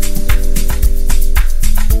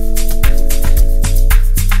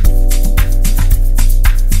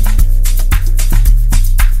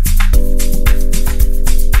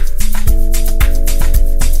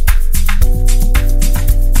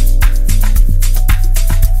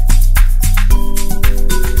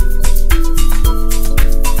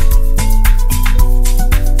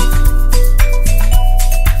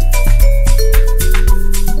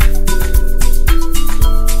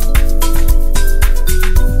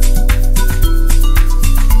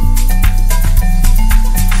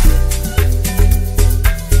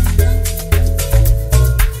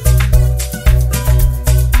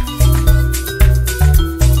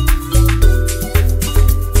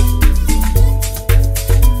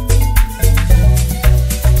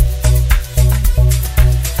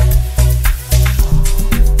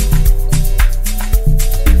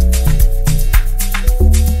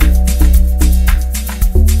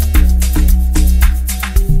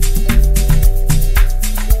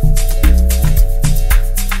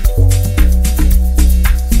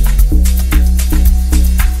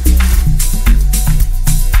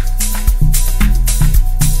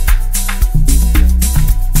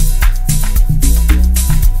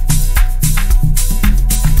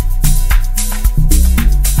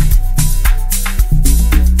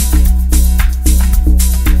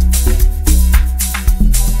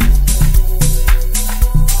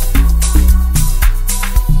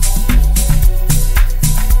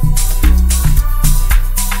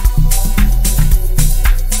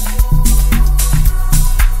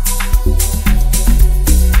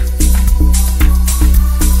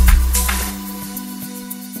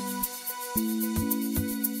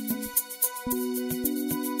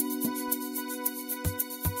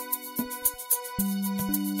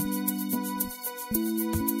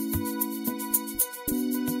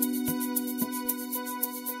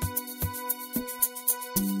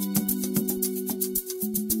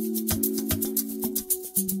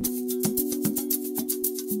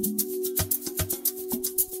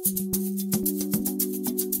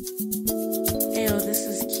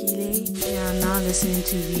now listening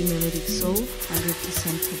to the Melodic Soul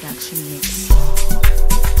 100% production mix.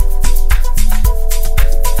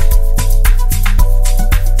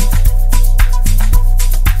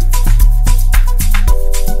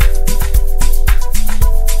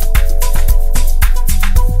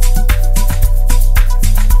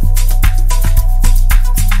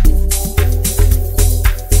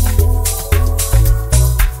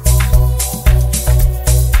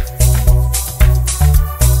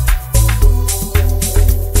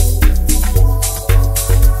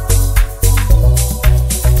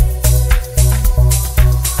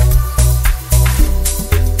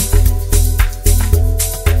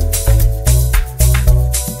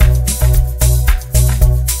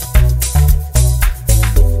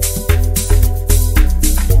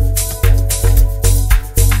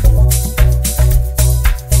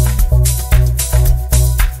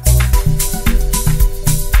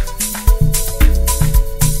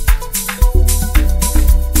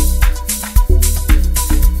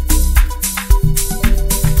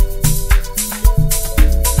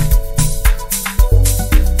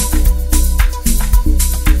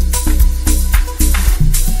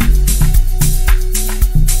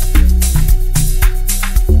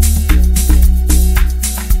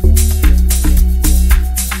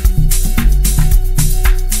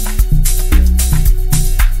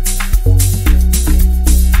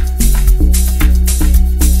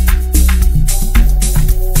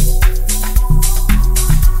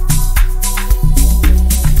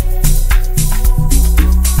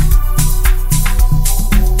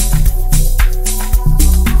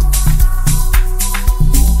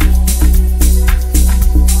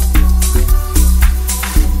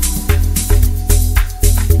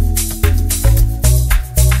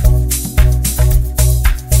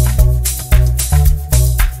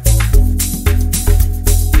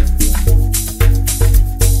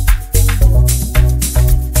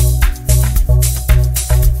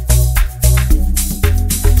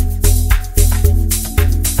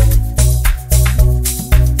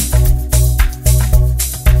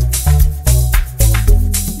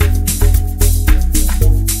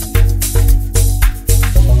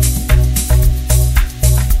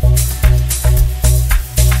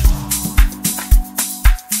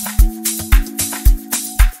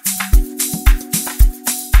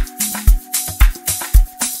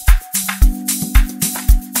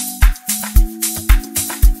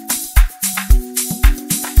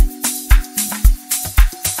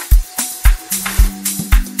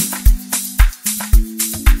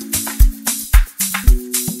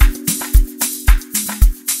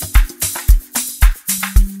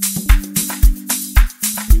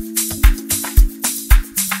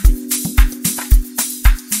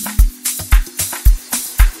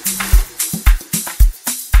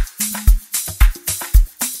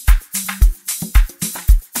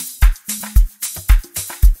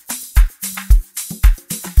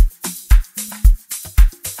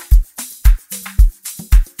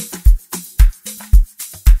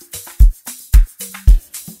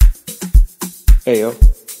 Hey yo,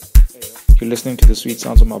 you're listening to the sweet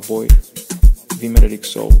sounds of my boy, the Melodic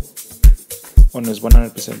Soul, on his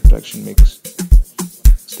 100% production mix.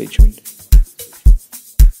 Stay tuned.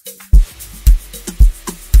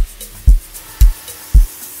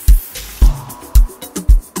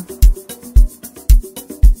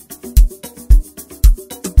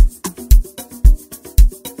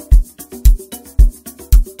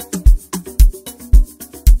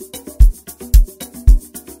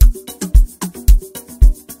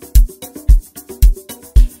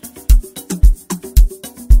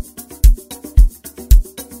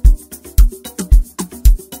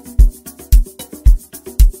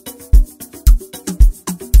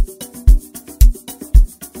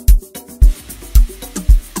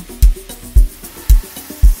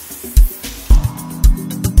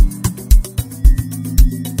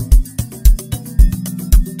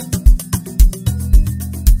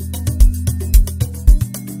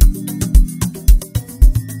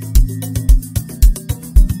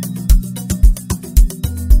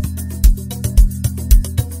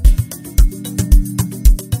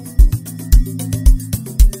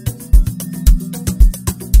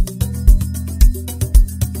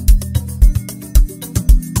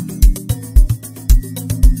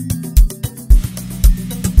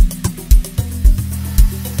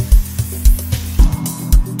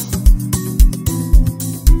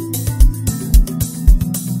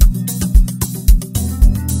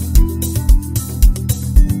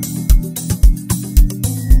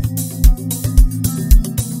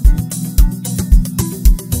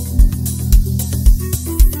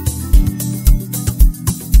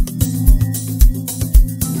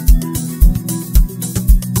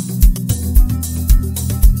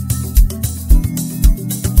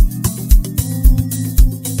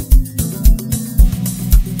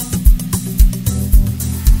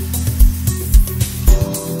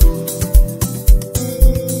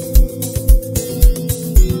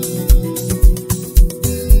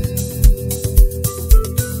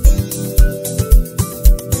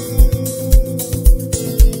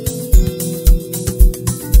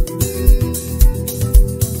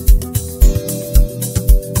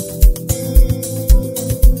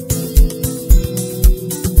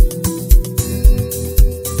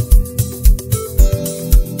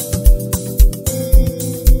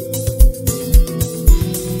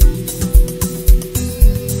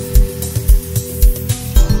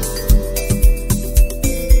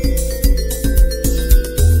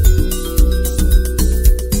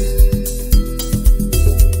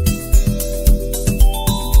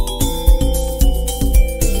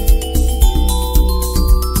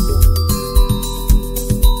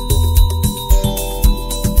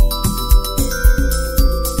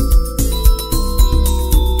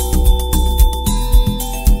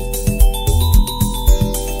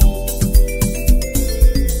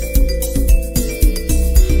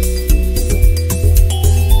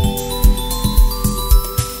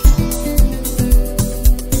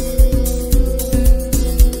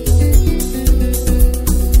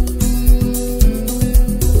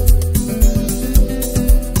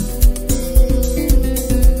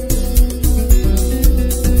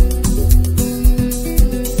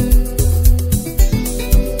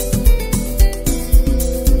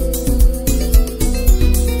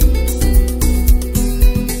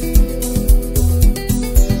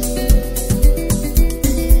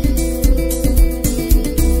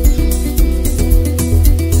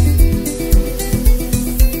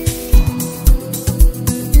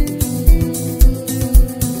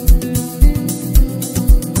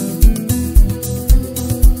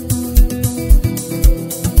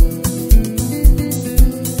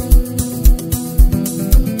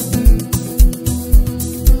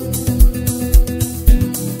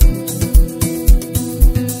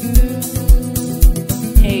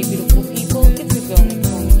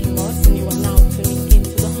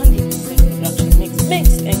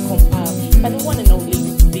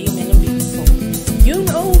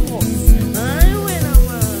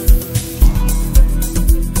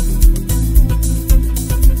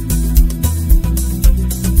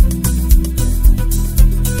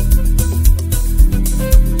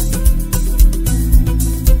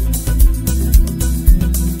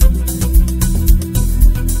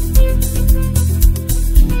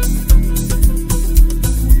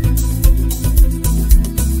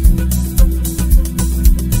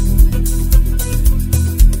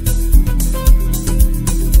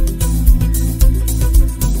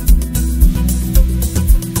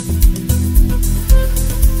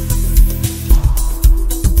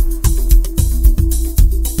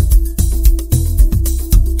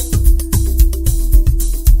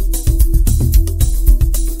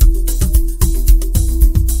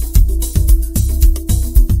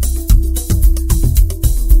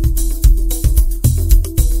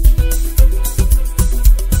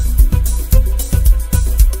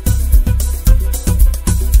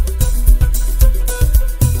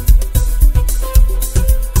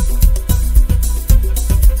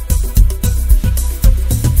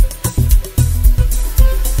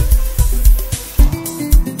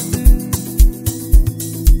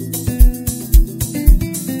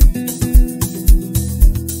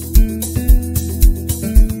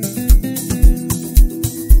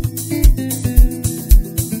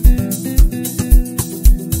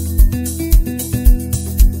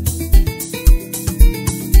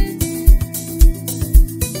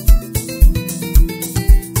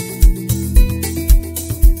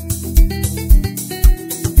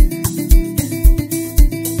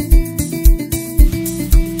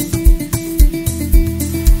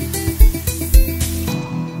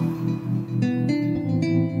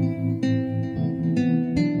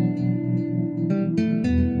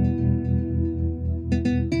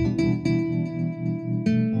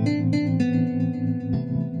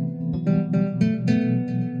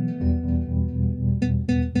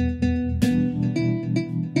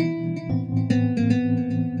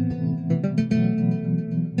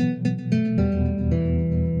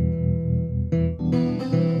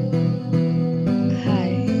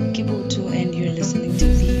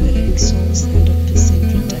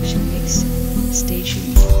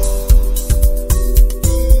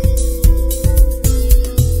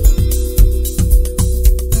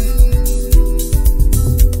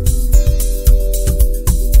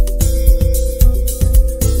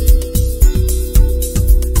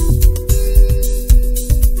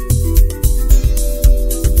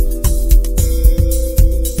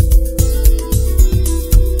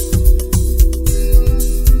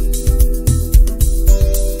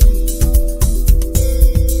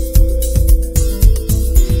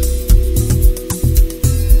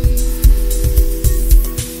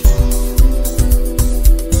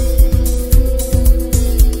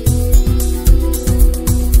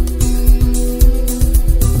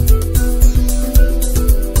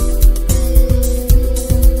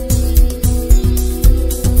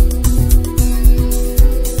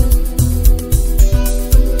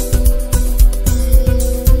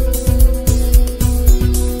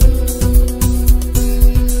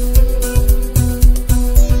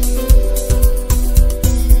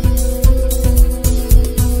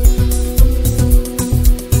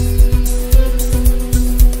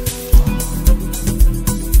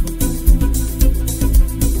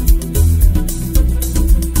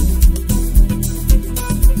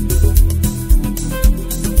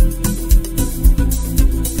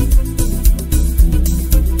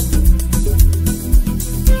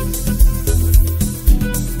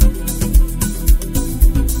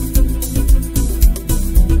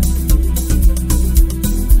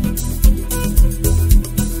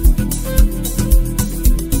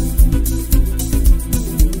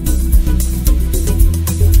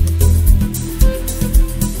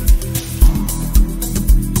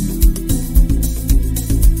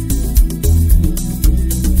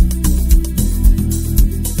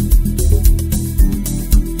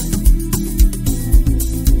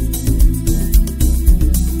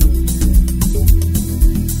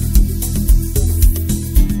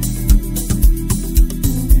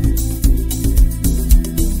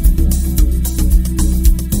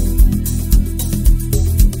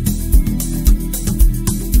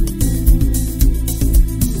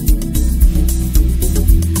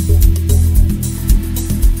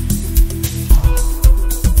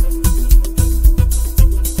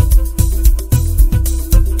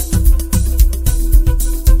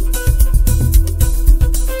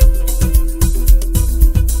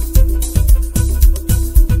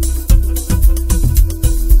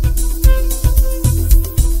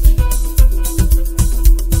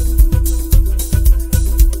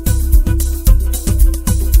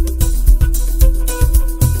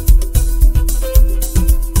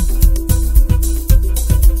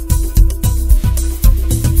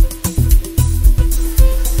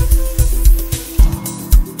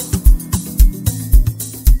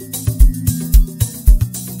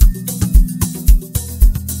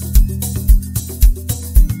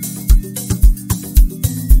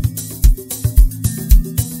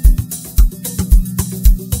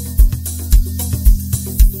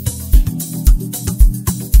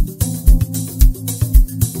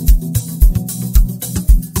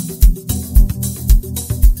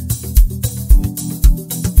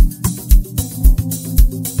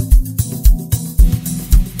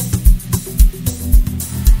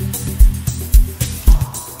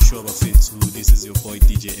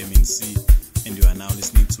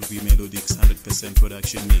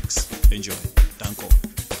 production mix. Enjoy. Danko.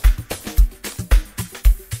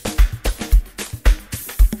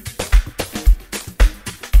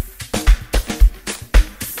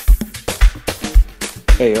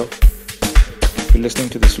 Hey yo, you're listening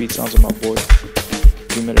to the sweet sounds of my boy,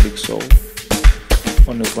 MelodicSoul,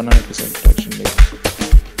 on his 100% production mix.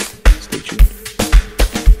 Stay tuned.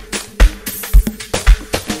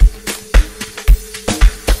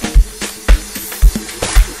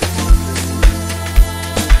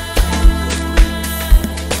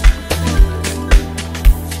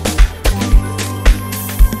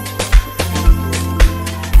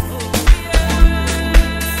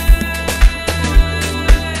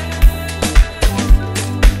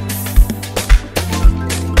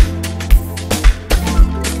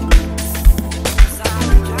 Sound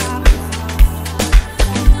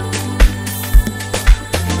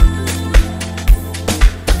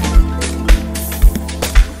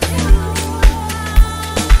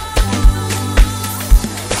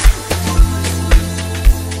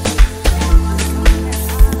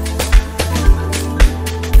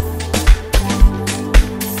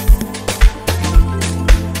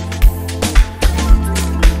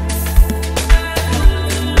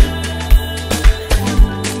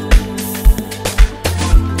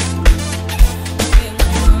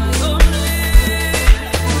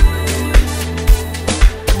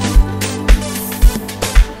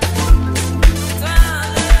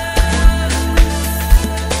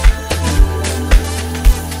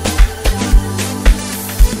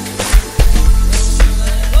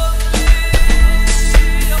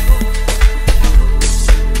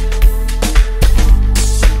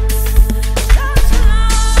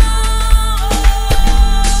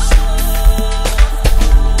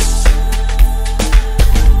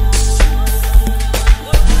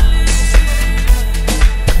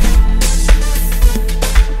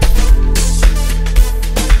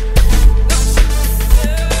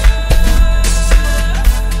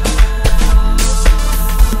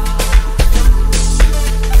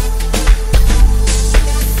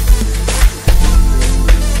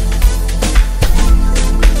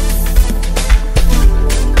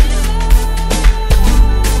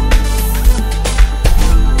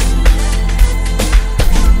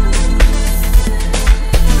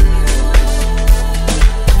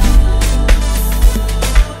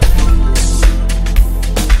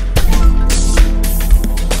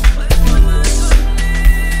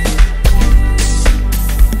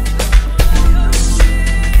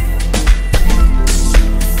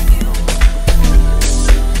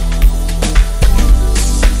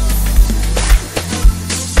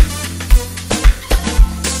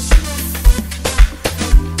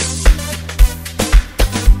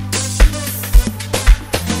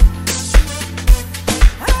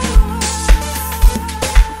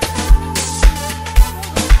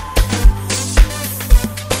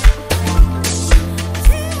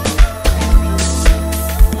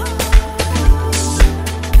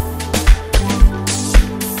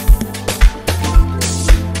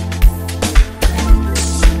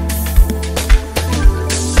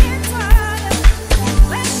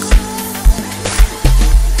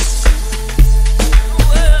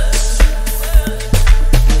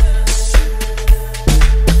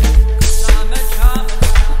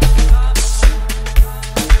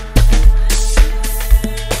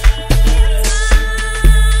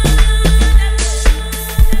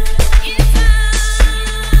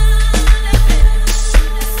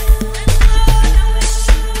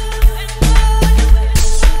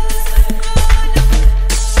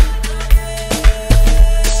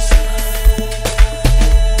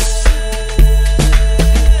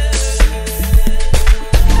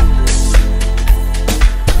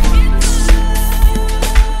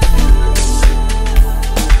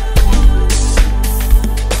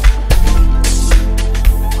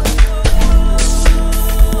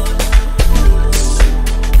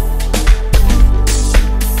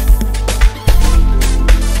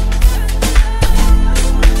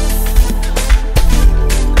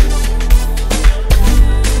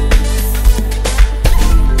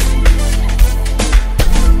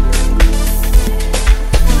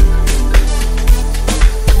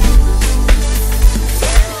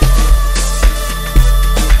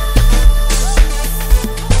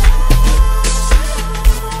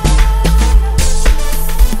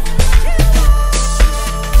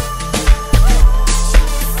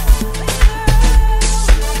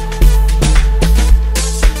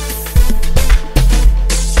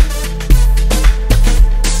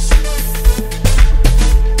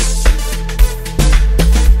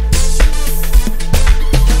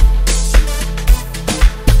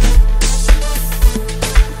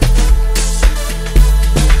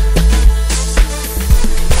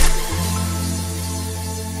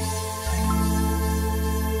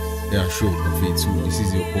Yeah, sure, Buffet 2. This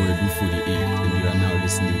is your boy Vol.9, and you are now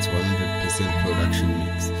listening to 100% production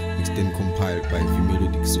mix, mixed and compiled by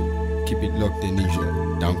MelodicSoul. Keep it locked and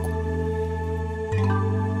enjoy. Danko.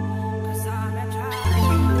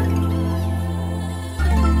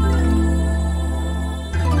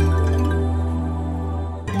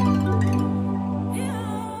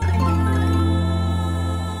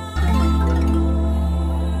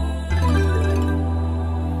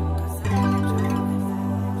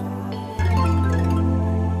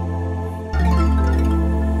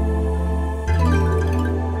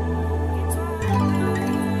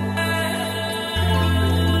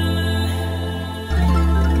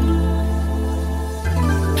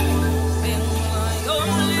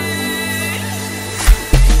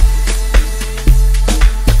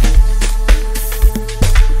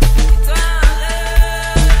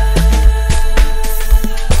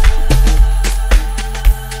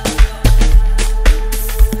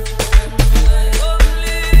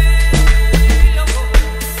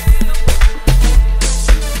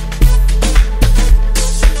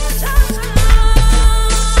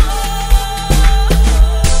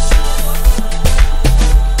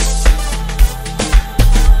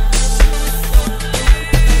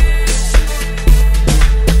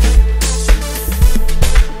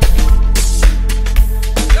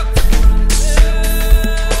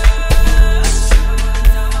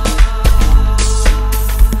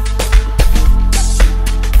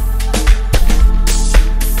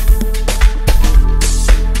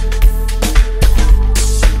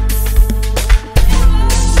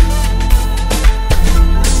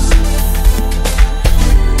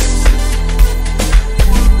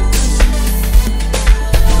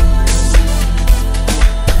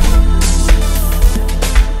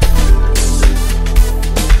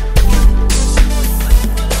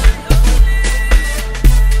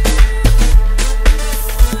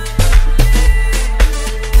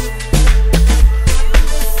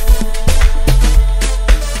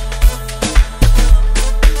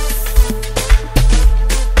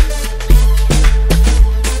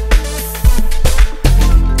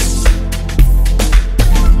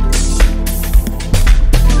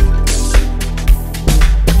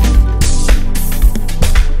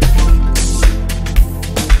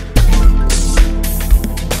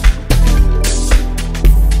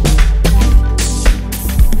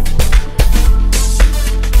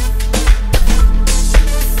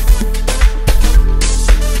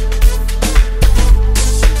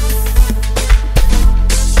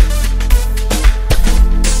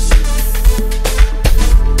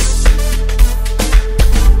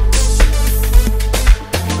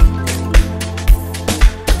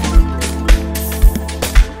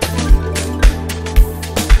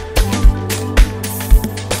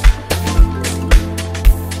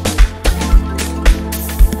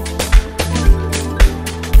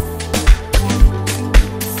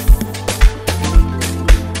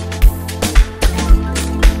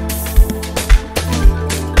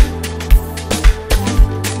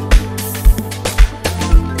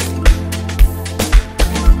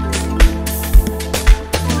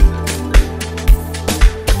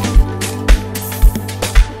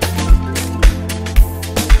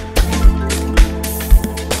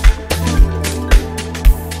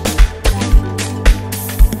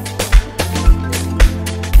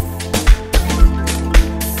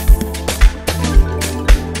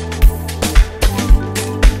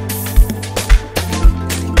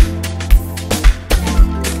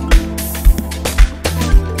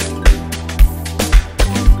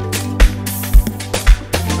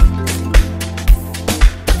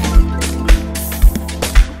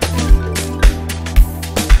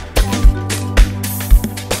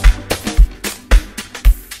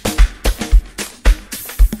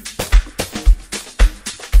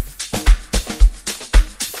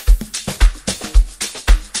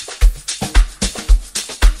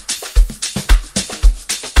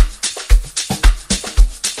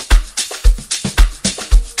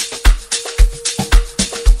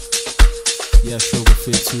 Yeah, sure,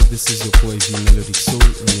 Buffet 2. This is your boy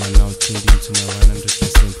MelodicSoul, and you are now tuned into my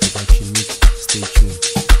 100% production mix. Stay tuned.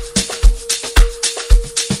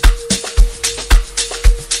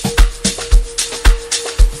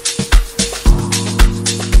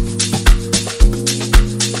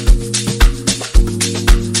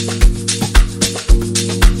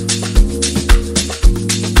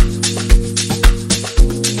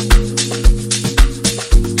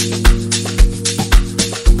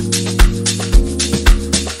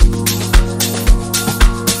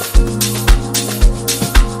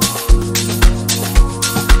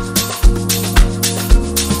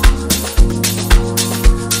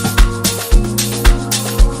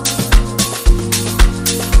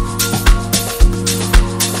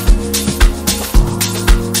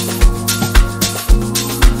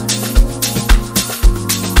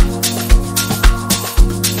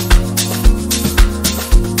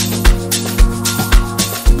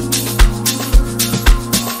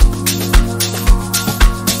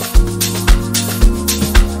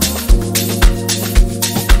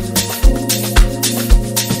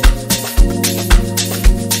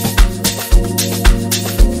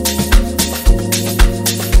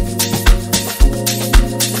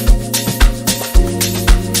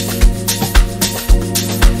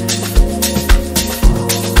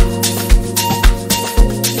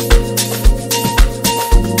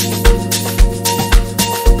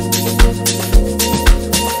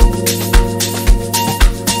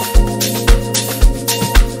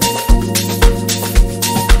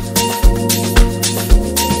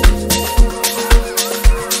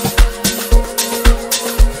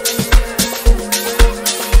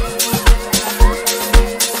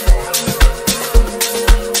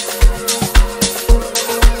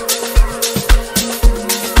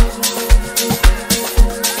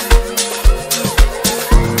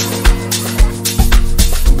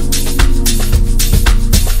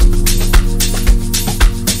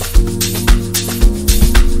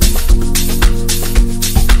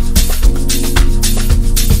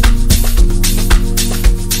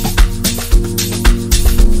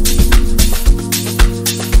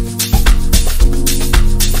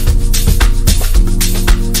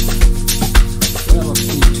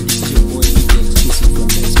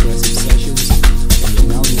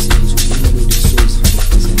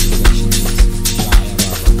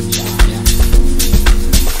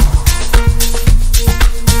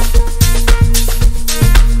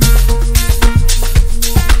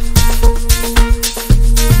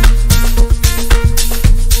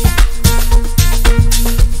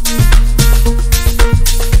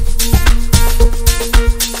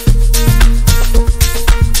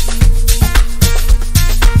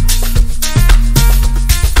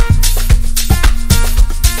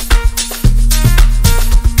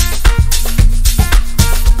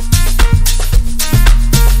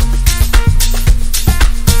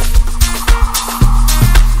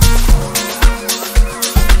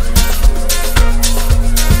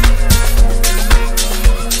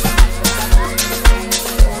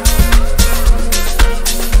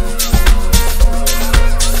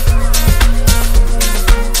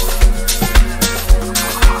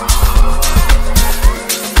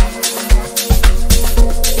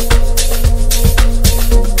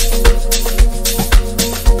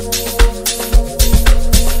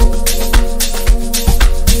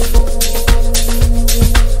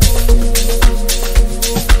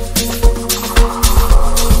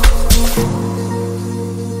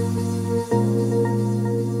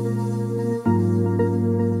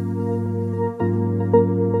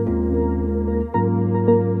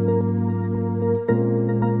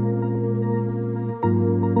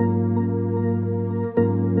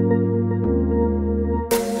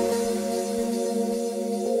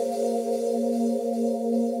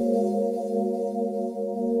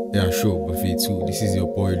 2, this is your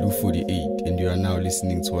boy Lu48, and you are now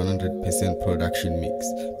listening to 100% production mix,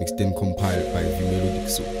 mixed and compiled by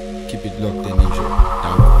MelodicSoul. Keep it locked and enjoy.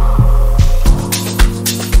 Down.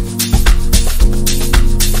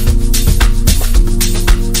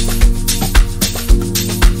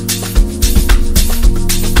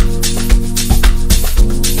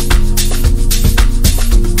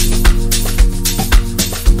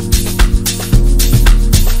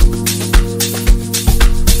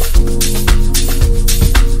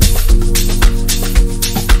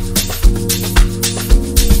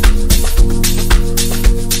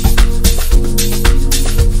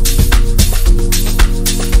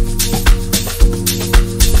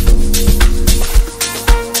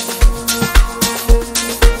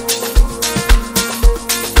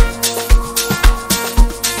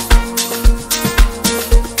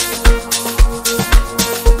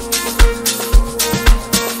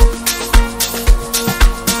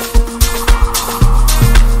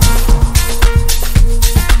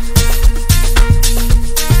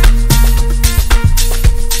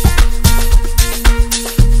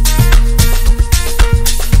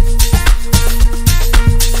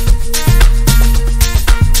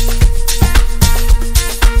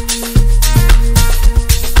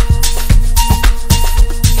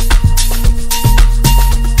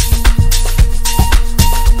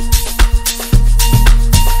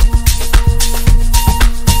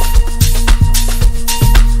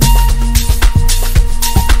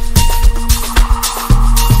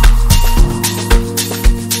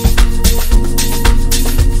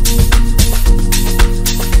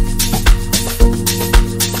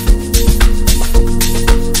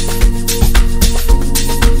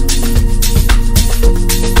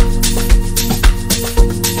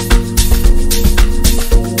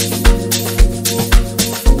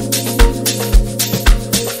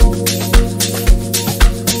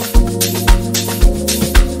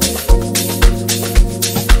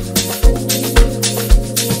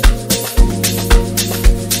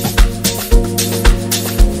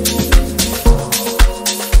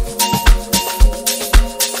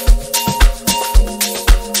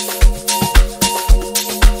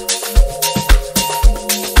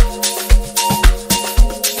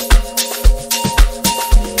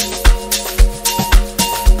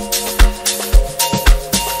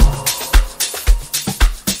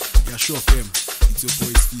 It's your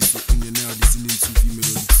boy Soulful, and you're now listening to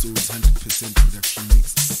MelodicSoul's 100% production mix.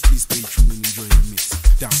 Please stay tuned and enjoy the mix.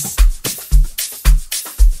 Down.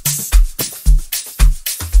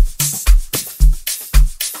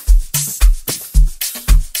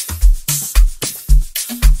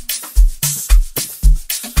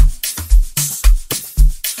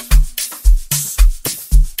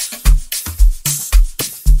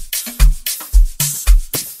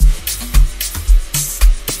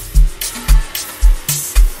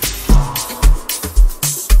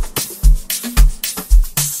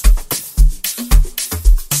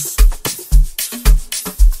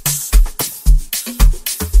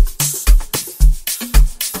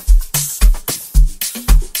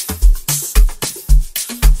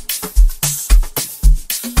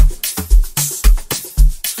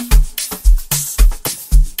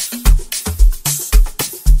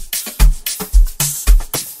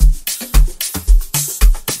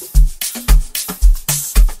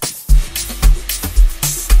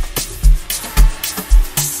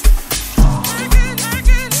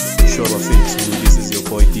 This is your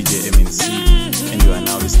boy DJ MNC, and you are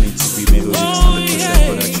now listening to V-Melodic's 100%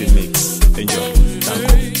 production mix. Enjoy.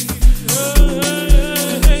 Thank you.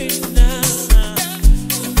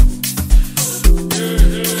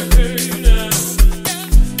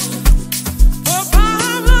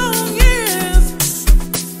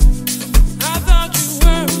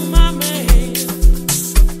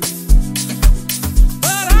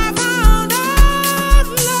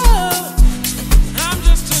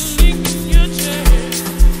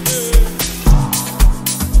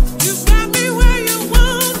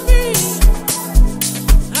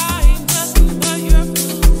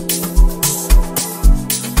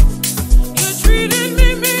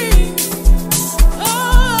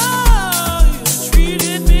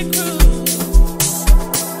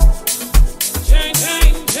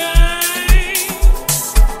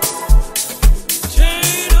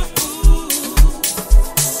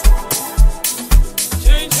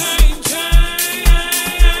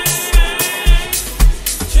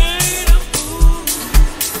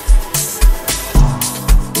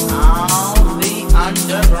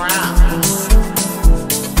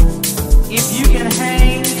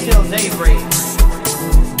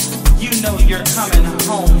 You're coming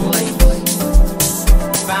home late.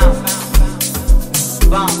 Bounce,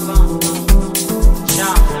 bounce, bounce.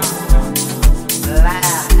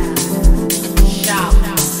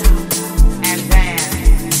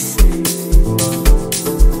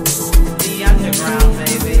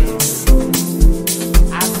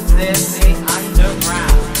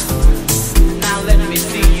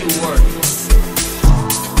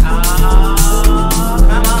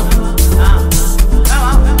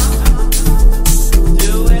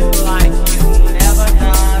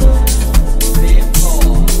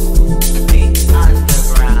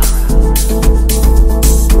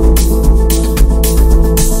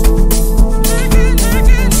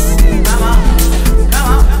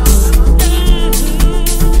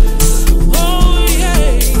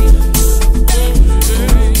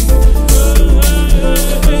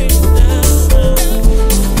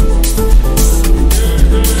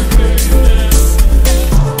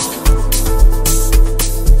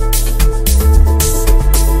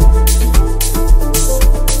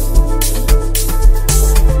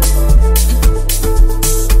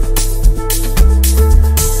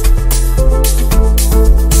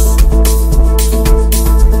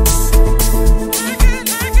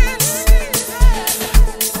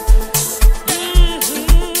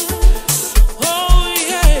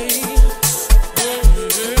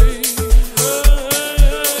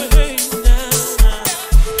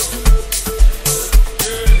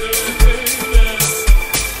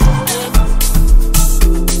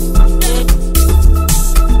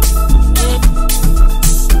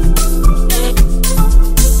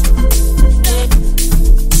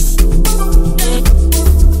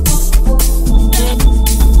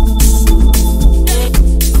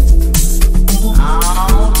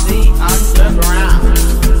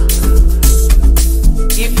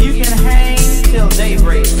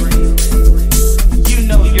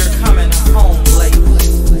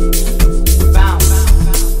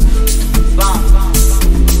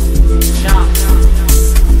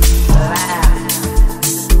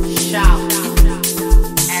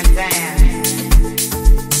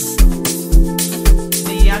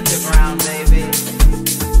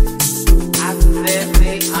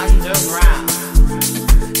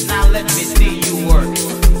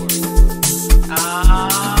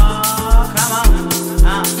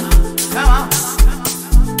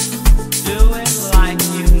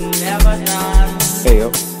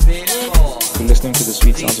 listening to the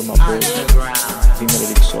sweet sounds of my boy,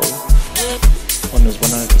 MelodicSoul, on his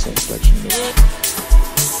 100% selection mix.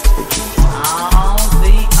 Stay tuned. On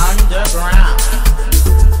the underground.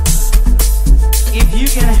 If you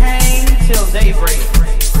can hang till daybreak,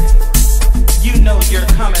 you know you're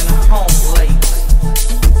coming home late.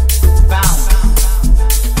 Bounce,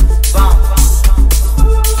 bump,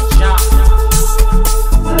 jump,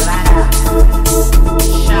 laugh,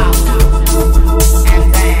 shout, and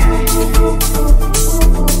dance.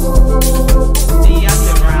 The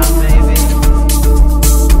underground, baby.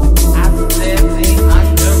 I said the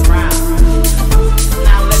underground.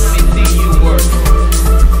 Now let me see you work.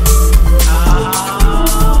 Come on. Do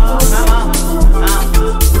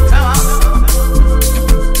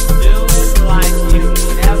it like you've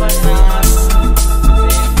never done before.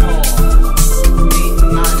 The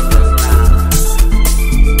underground.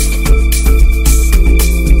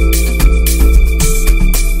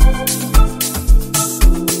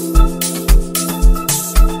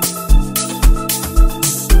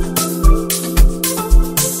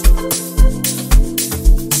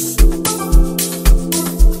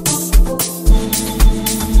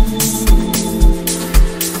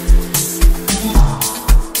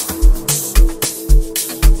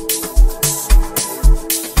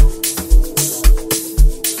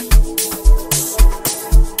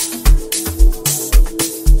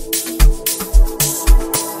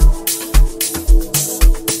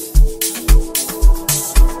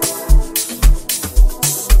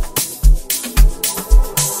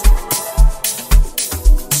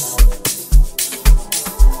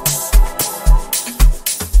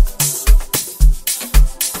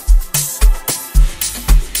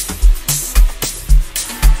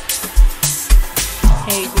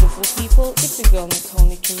 Hey beautiful people, it's your girl Nicole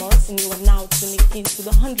Morris, and you are now tuning into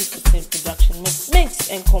the 100% production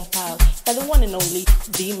mixed and compiled by the one and only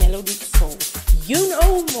The Melodic Soul. You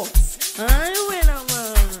know most. I win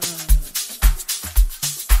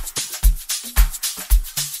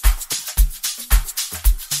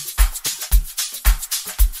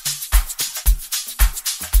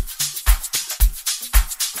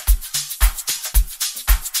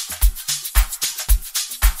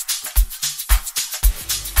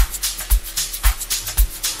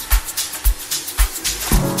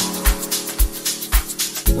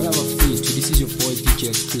This is your boy DJ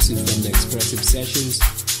exclusive from the Expressive Sessions,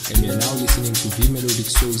 and you're now listening to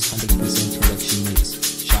V.melodicsoul's 100% production mix.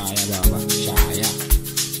 Shaya Baba, Shaya.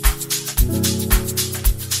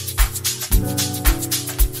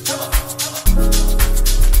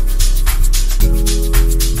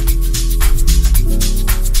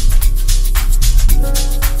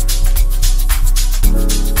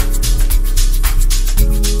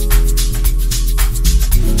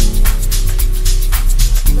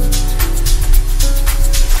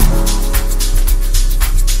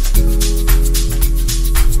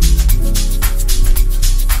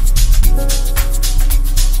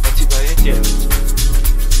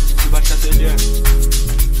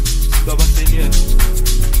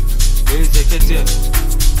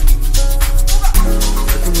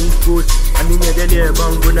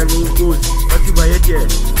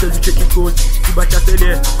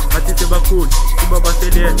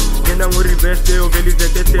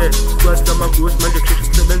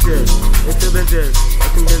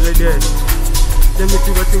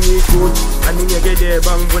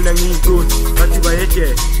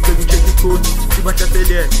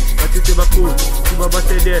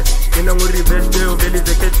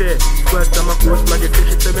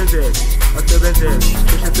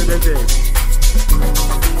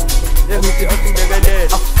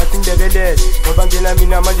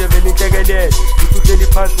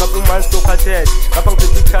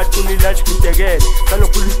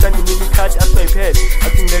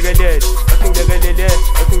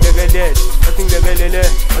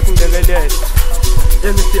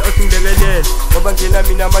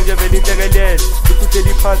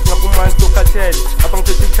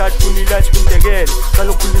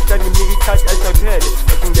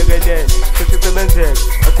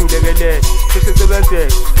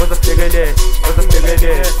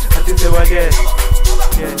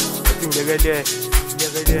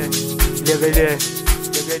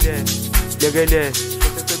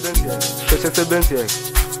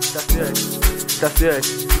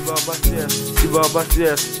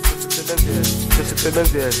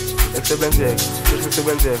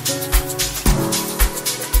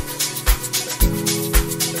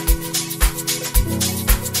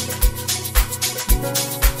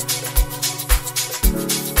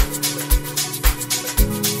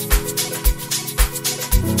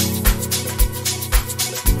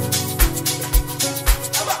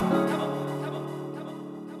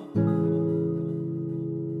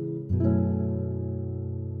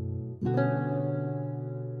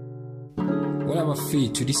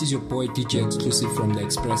 This is your boy DJ exclusive from the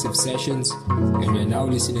Expressive Sessions, and you're now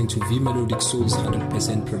listening to V.melodicsoul's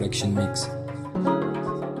 100% production mix.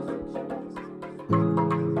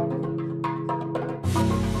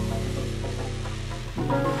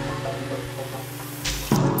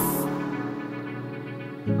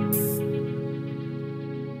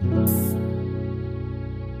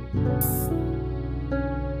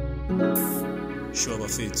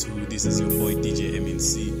 This is your boy DJ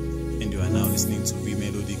MNC, and you are now listening to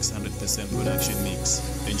V.melodic's 100% production mix.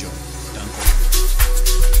 Enjoy. Danke.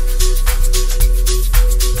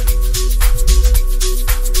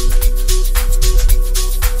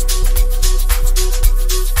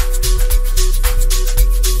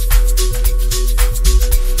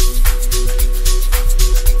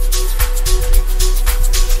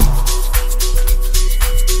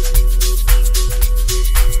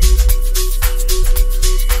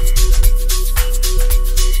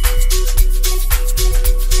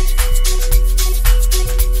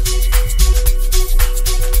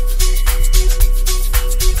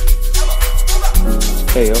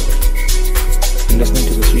 Hey yo, you're listening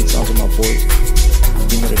to the sweet sounds of my boy,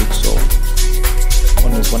 MelodicSoul,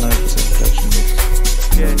 on his 100% production mix.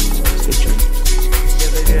 Yeah. Stay tuned.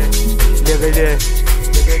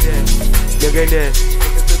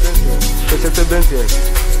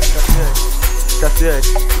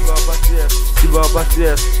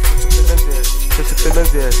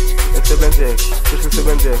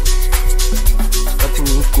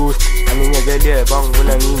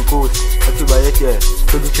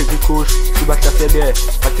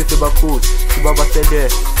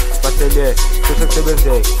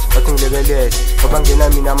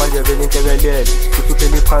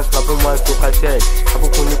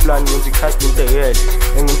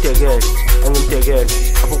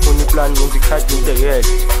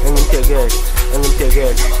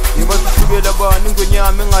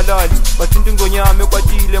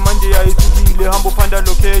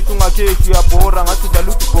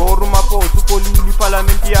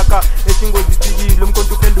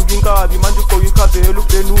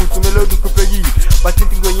 bathi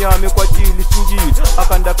impilo yami ekwatile isukile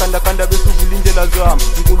akanda besuvula indlela zami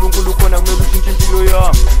uNkulunkulu khona kumele ushintshe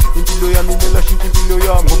impilo yami kumele ashintshe impilo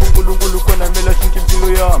yami ngoba uNkulunkulu khona kumele ashintshe impilo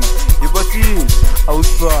yami yibathini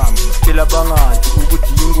awusami tshela bangazi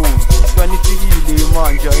ukuthi yingozi kwanifikile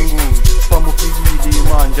manje ayingozi ufikile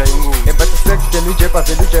manje ayingozi bathi section ujepa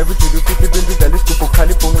vele ujayiva ujule ufike ibintu udlala isigubhu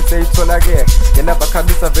ukhala ibhungu seyitholake yena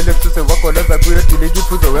bakhambisa vele kususe wagoloza kuyo dilika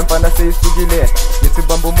iphuzo wemfana seyisukile yithi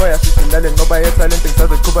bamba umoya sisinale ngoba yetalente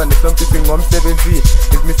ngisazoqhuba nesompisi ngomsebenzi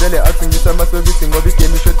ngizimisele athi ngisamasokisi ngoba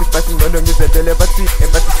igame ishoti fast ngcono ngizetele bathi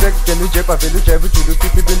section ujepa vele ujayiva ujule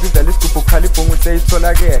ufike ibintu udlala isigubhu ukhala ibhungu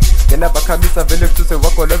seyitholake yena bakhambisa vele kususe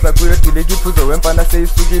wagoloza kuyo dilika iphuzo wemfana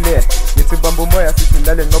seyisukile yithi bamba umoya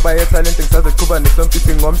sisinale ngoba yetalente ngisazoqhuba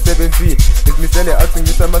nesompisi ngomsebenzi ngizimisele athi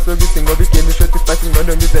ngisamasokisi ngoba igame ishoti fast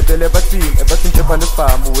ngcono ngizetele bathi njepa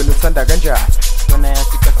nesibhamu wena uthanda kanjani yona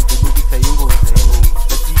yasika sidulukisa yingozi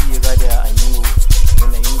basiye kada ayingozi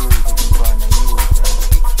yona yingozi umntwana yingozi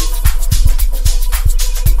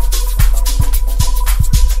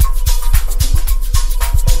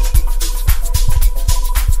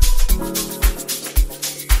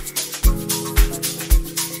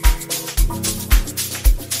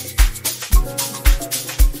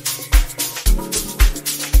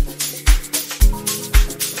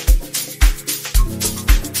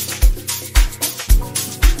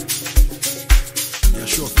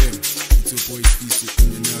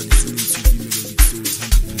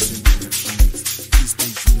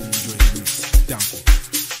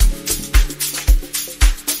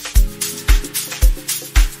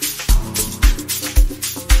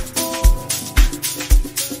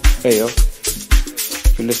Hey yo,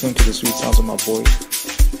 you're listening to the sweet sounds of my boy,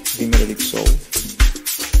 MelodicSoul,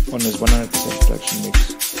 on his 100% production mix.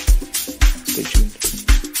 Stay tuned.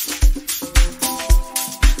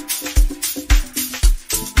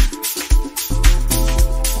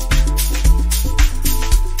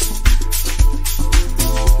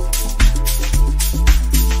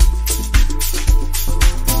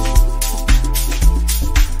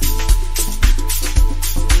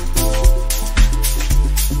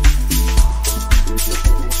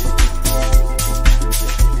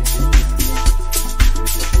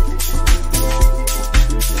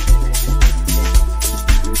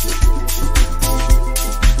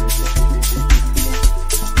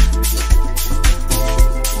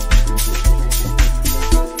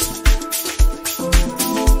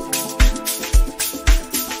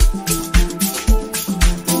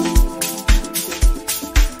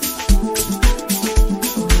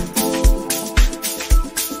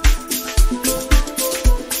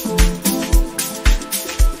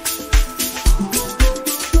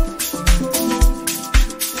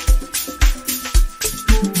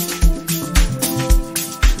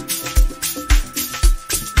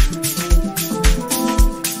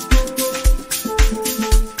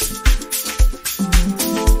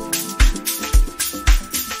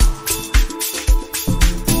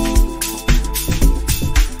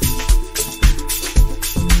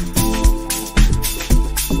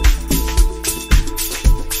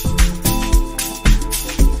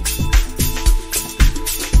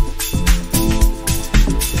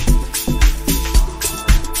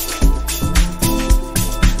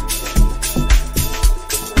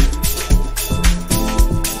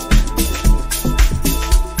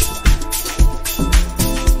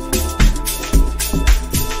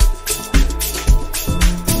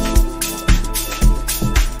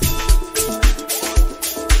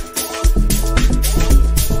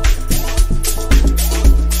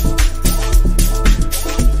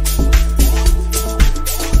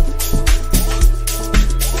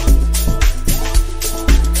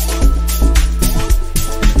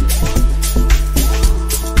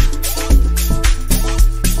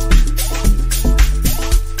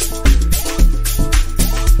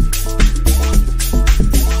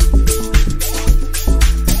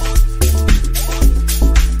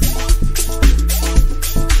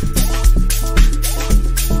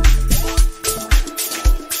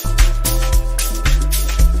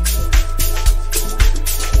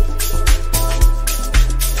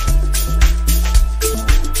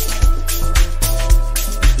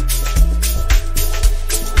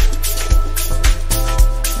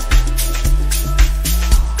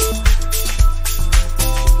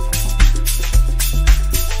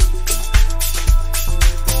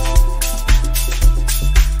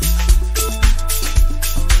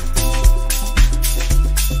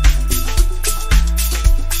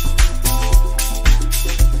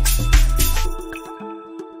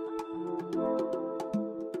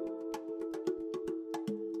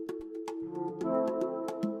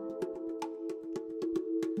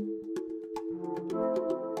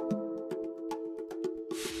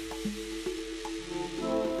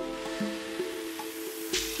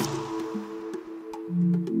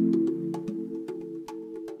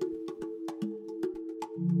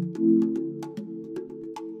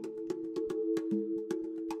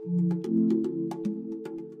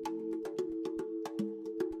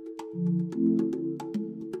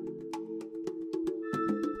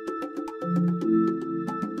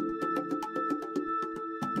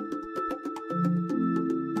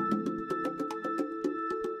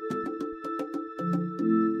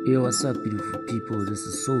 Hey, what's up, beautiful people? This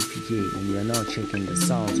is Soul PK, and we are now checking the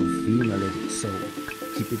sounds of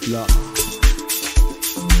MelodicSoul. Keep it locked.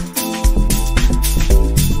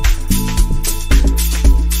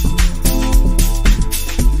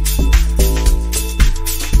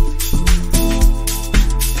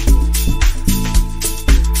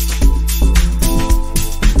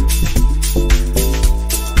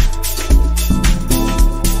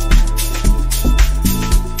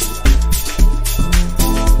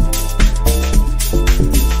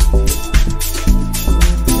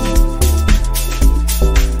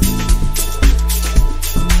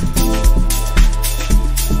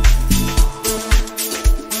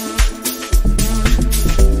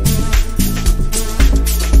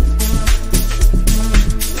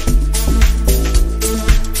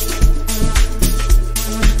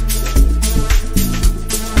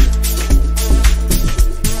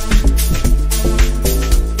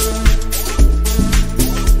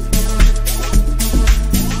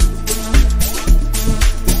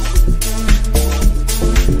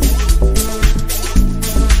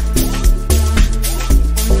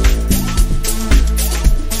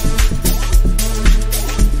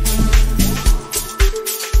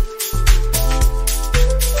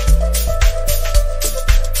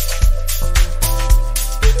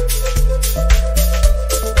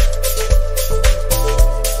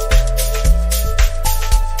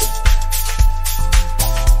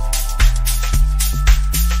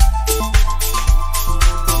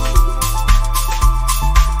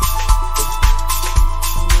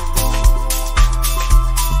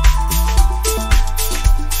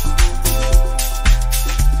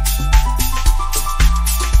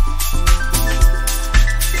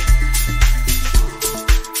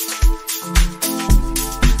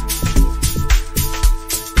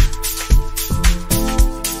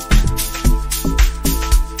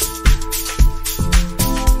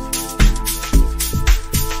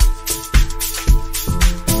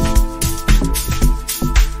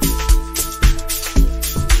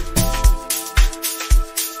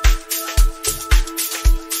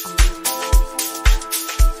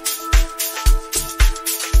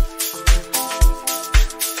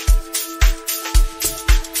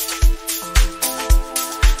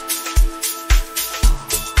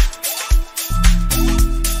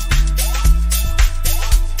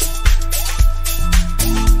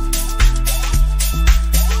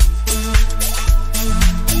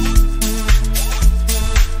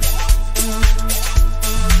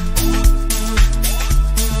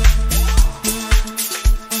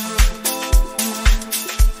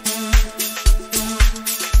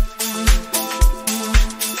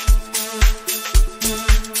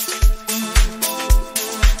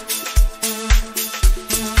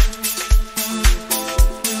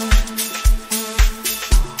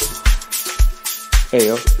 Hey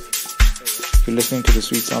yo, you're listening to the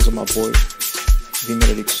sweet sounds of my boy,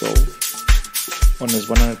 MelodicSoul, on his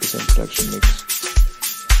 100% production mix.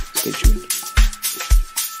 Stay tuned.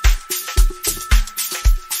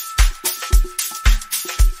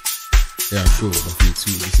 Yeah, sure, of me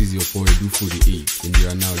too. This is your boy Vol.9, and you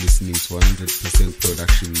are now listening to 100%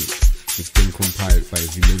 production mix. It's been compiled by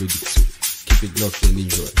MelodicSoul. Keep it locked and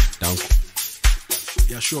enjoy. Down.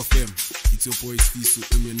 Yeah, sure, fam. It's your boy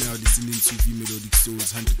Soulful, and you're now listening to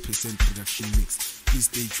MelodicSoul's 100% production mix. Please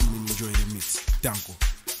stay tuned and enjoy the mix. Danko.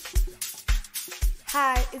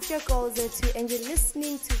 Hi, it's your girl Z2, and you're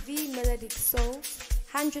listening to MelodicSoul's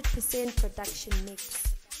 100% production mix.